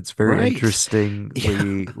legacy, and it's very Right. Yeah.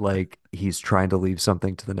 interestingly like he's trying to leave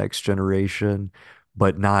something to the next generation,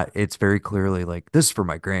 but not, it's very clearly like this is for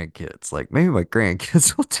my grandkids. Like maybe my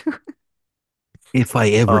grandkids will do it. If I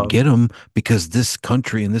ever Um, get them, because this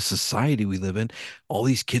country and this society we live in, all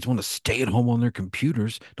these kids want to stay at home on their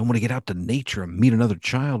computers, don't want to get out to nature and meet another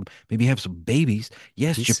child, maybe have some babies.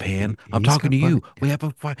 Yes, Japan, I'm he's talking got to plenty. you. We have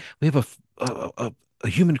a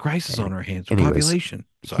human crisis Any, on our hands with anyways, population.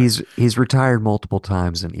 Sorry. he's retired multiple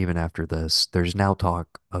times, and even after this, there's now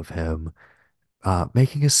talk of him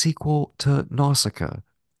making a sequel to Nausicaa.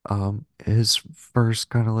 His first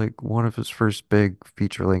kind of like one of his first big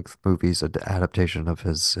feature-length movies, an adaptation of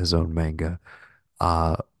his own manga,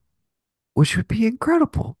 uh, which would be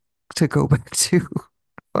incredible to go back to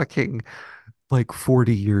fucking like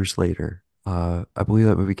 40 years later. I believe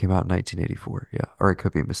that movie came out in 1984. Yeah, or I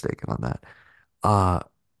could be mistaken on that. Uh,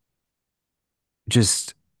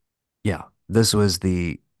 just Yeah, this was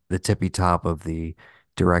the tippy top of the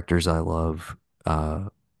directors I love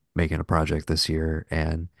making a project this year,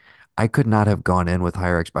 and I could not have gone in with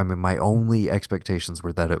higher I mean, my only expectations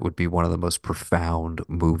were that it would be one of the most profound,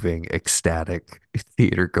 moving, ecstatic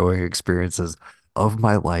theater going experiences of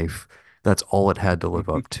my life. That's all it had to live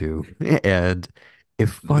up to, and it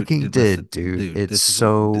fucking Listen, did, dude. dude, It this is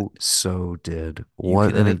what so did. you What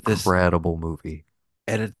can an edit incredible movie.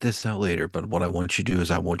 this out later, but what I want you to do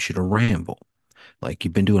is I want you to ramble like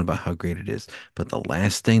you've been doing about how great it is. But the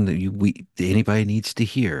last thing that anybody needs to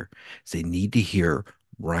hear is they need to hear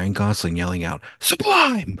Ryan Gosling yelling out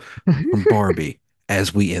 "Sublime" from Barbie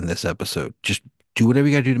as we end this episode. Just do whatever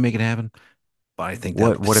you got to do to make it happen. But I think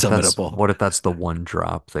that would sum it up all. What if that's the one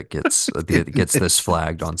drop that gets this It's-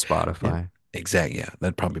 flagged on yeah, Spotify? exactly. Yeah,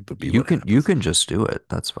 that probably would be what You happens. can just do it.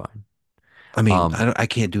 That's fine. I mean, Um, I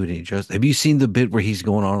can't do it any justice. Have you seen the bit where he's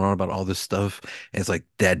going on and on about all this stuff? And it's like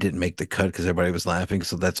that didn't make the cut because everybody was laughing.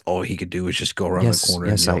 So that's all he could do is just go around the yes, corner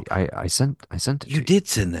and yes, yell. I sent it You to you. did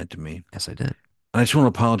send that to me. Yes, I did. I just want to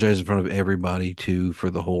apologize in front of everybody too for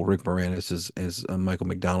the whole Rick Moranis as a Michael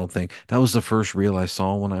McDonald thing. That was the first reel I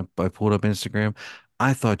saw when I pulled up Instagram.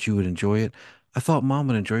 I thought you would enjoy it. I thought mom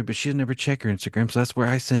would enjoy it, but she didn't ever check her Instagram, so that's where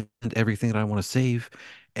I send everything that I want to save.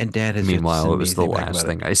 And dad has yet to Meanwhile, it send me was the anything back last about it.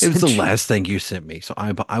 thing I It was the sent you. last thing you sent me, so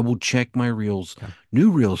I will check my reels, Okay.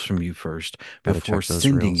 new reels from you first Gotta before check those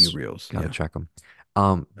sending you reels. reels. Gotta Yeah. check them. This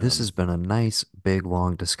Um, has been a nice, big,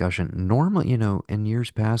 long discussion. Normally, in years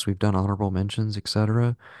past, we've done honorable mentions,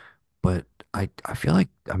 etc. But I feel like,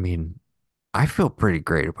 I mean, I feel pretty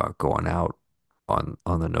great about going out on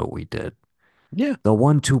the note we did. yeah. The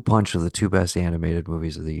 1-2 punch of the two best animated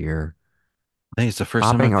movies of the year, I think it's the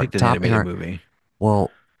first time I picked an topping animated our, movie.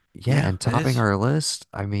 well, yeah, Yeah, and it topping is. our list.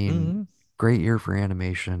 I mean, Hmm. great year for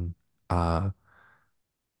animation. Uh,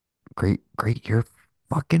 great year for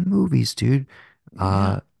fucking movies, dude. Yeah.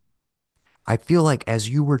 Uh, I feel like as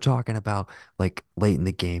you were talking about like late in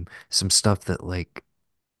the game, some stuff that like,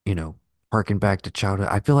 you know, harken back to childhood.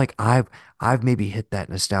 I feel like I've maybe hit that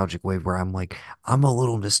nostalgic wave where I'm like, I'm a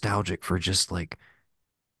little nostalgic for just like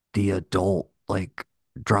the adult like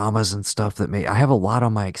dramas and stuff that may I have a lot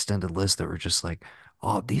on my extended list that were just like,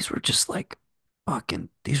 oh, these were just like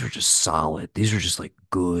these were just solid. These were just like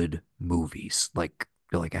good movies. Like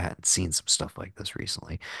I feel like I hadn't seen some stuff like this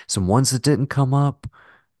recently. Some ones that didn't come up,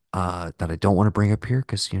 that I don't want to bring up here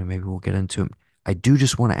because maybe we'll get into them. I do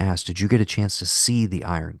just want to ask, did you get a chance to see the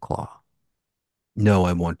Iron Claw? No,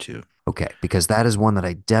 I want to. Okay, because that is one that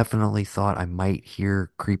I definitely thought I might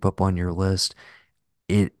hear creep up on your list.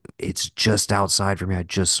 It's just outside for me. I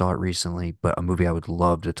just saw it recently, but a movie I would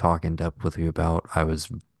love to talk in depth with you about. I was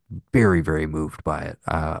very, very moved by it.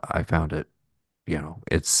 I found it,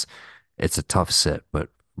 it's a tough sit, but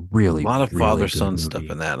A really, lot of really father good son stuff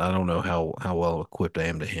movie. in that. I don't know how well equipped I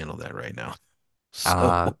am to handle that right now. So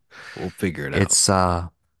Uh, we'll figure it out. it's uh,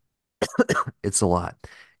 it's a lot.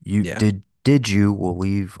 You Yeah. did you? We'll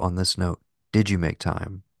leave on this note. Did you make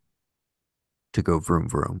time to go vroom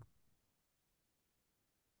vroom?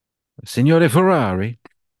 Signore Ferrari,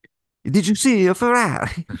 Did you see a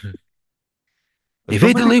Ferrari? if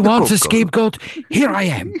Italy Dominic the wants a Coco. scapegoat, here I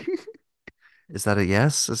am. Is that a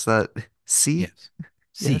yes? Is that C? Yes.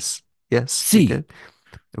 See. Yes. Yes, we See. did.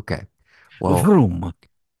 Okay. Well, Vroom.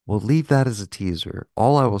 we'll leave that as a teaser.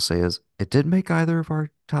 All I will say is it didn't make either of our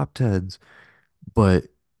top tens, but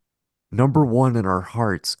number one in our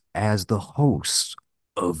hearts as the host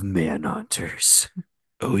of Manhunters.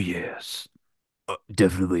 Oh, yes.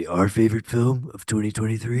 Definitely our favorite film of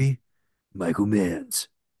 2023, Michael Mann's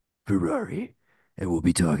Ferrari. And we'll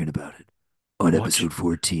be talking about it on Watch episode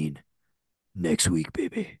 14 next week,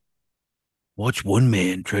 baby. watch one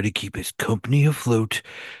man try to keep his company afloat,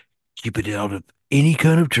 keep it out of any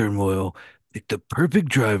kind of turmoil, pick the perfect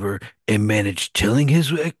driver, and manage telling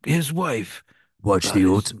his wife about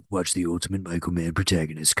his. Watch the ultimate Michael Mann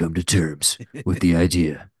protagonist come to terms with the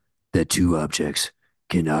idea that two objects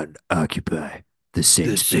cannot occupy the same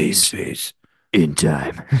The same space face. in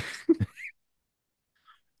time.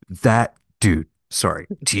 That dude, sorry,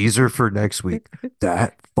 teaser for next week.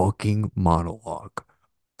 That fucking monologue.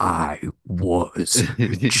 I was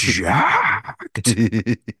jacked.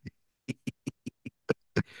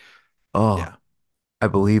 Oh, Yeah. I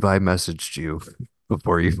believe I messaged you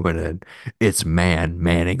before you went in. It's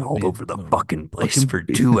manning all Man, over the no. fucking place Fucking for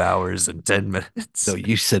 2 hours and 10 no, minutes.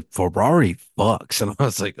 you said Ferrari fucks. And I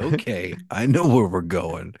was like, okay, I know where we're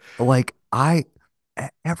going. Like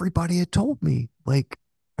everybody had told me,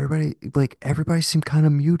 everybody seemed kind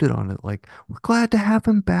of muted on it. Like, we're glad to have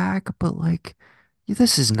him back, but like,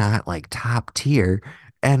 this is not like top tier.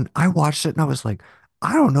 And I watched it and I was like,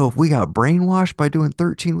 I don't know if we got brainwashed by doing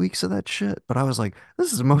 13 weeks of that shit, but I was like,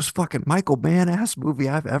 this is the most fucking Michael Mann ass movie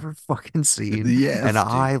I've ever fucking seen. And Yes,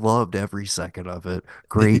 dude. I loved every second of it.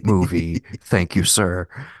 Great movie. Thank you, sir.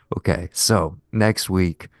 Okay, so next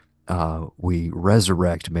week, we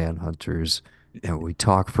resurrect Manhunters and we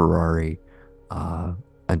talk Ferrari. Uh,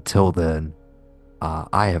 until then,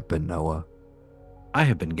 I have been Noah, I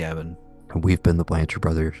have been Gavin. and we've been the Blanchard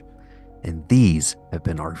Brothers. And these have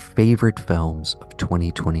been our favorite films of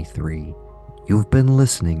 2023. You've been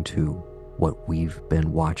listening to what we've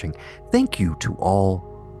been watching. Thank you to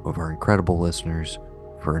all of our incredible listeners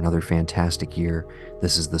for another fantastic year.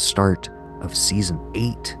 This is the start of season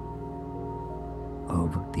 8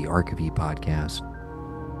 of the Arc of E podcast.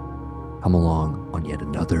 Come along on yet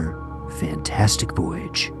another fantastic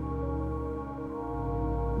voyage.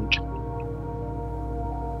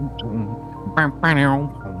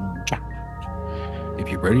 If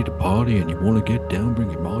you're ready to party and you want to get down, bring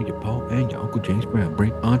your mom, your pa, and your Uncle James Brown.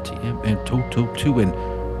 Bring Auntie M and Toto too, and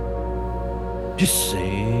just say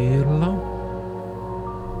it along.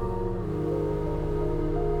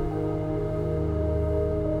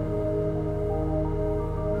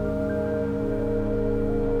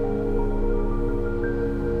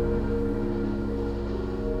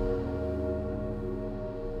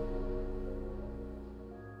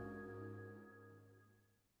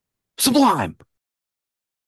 Sublime.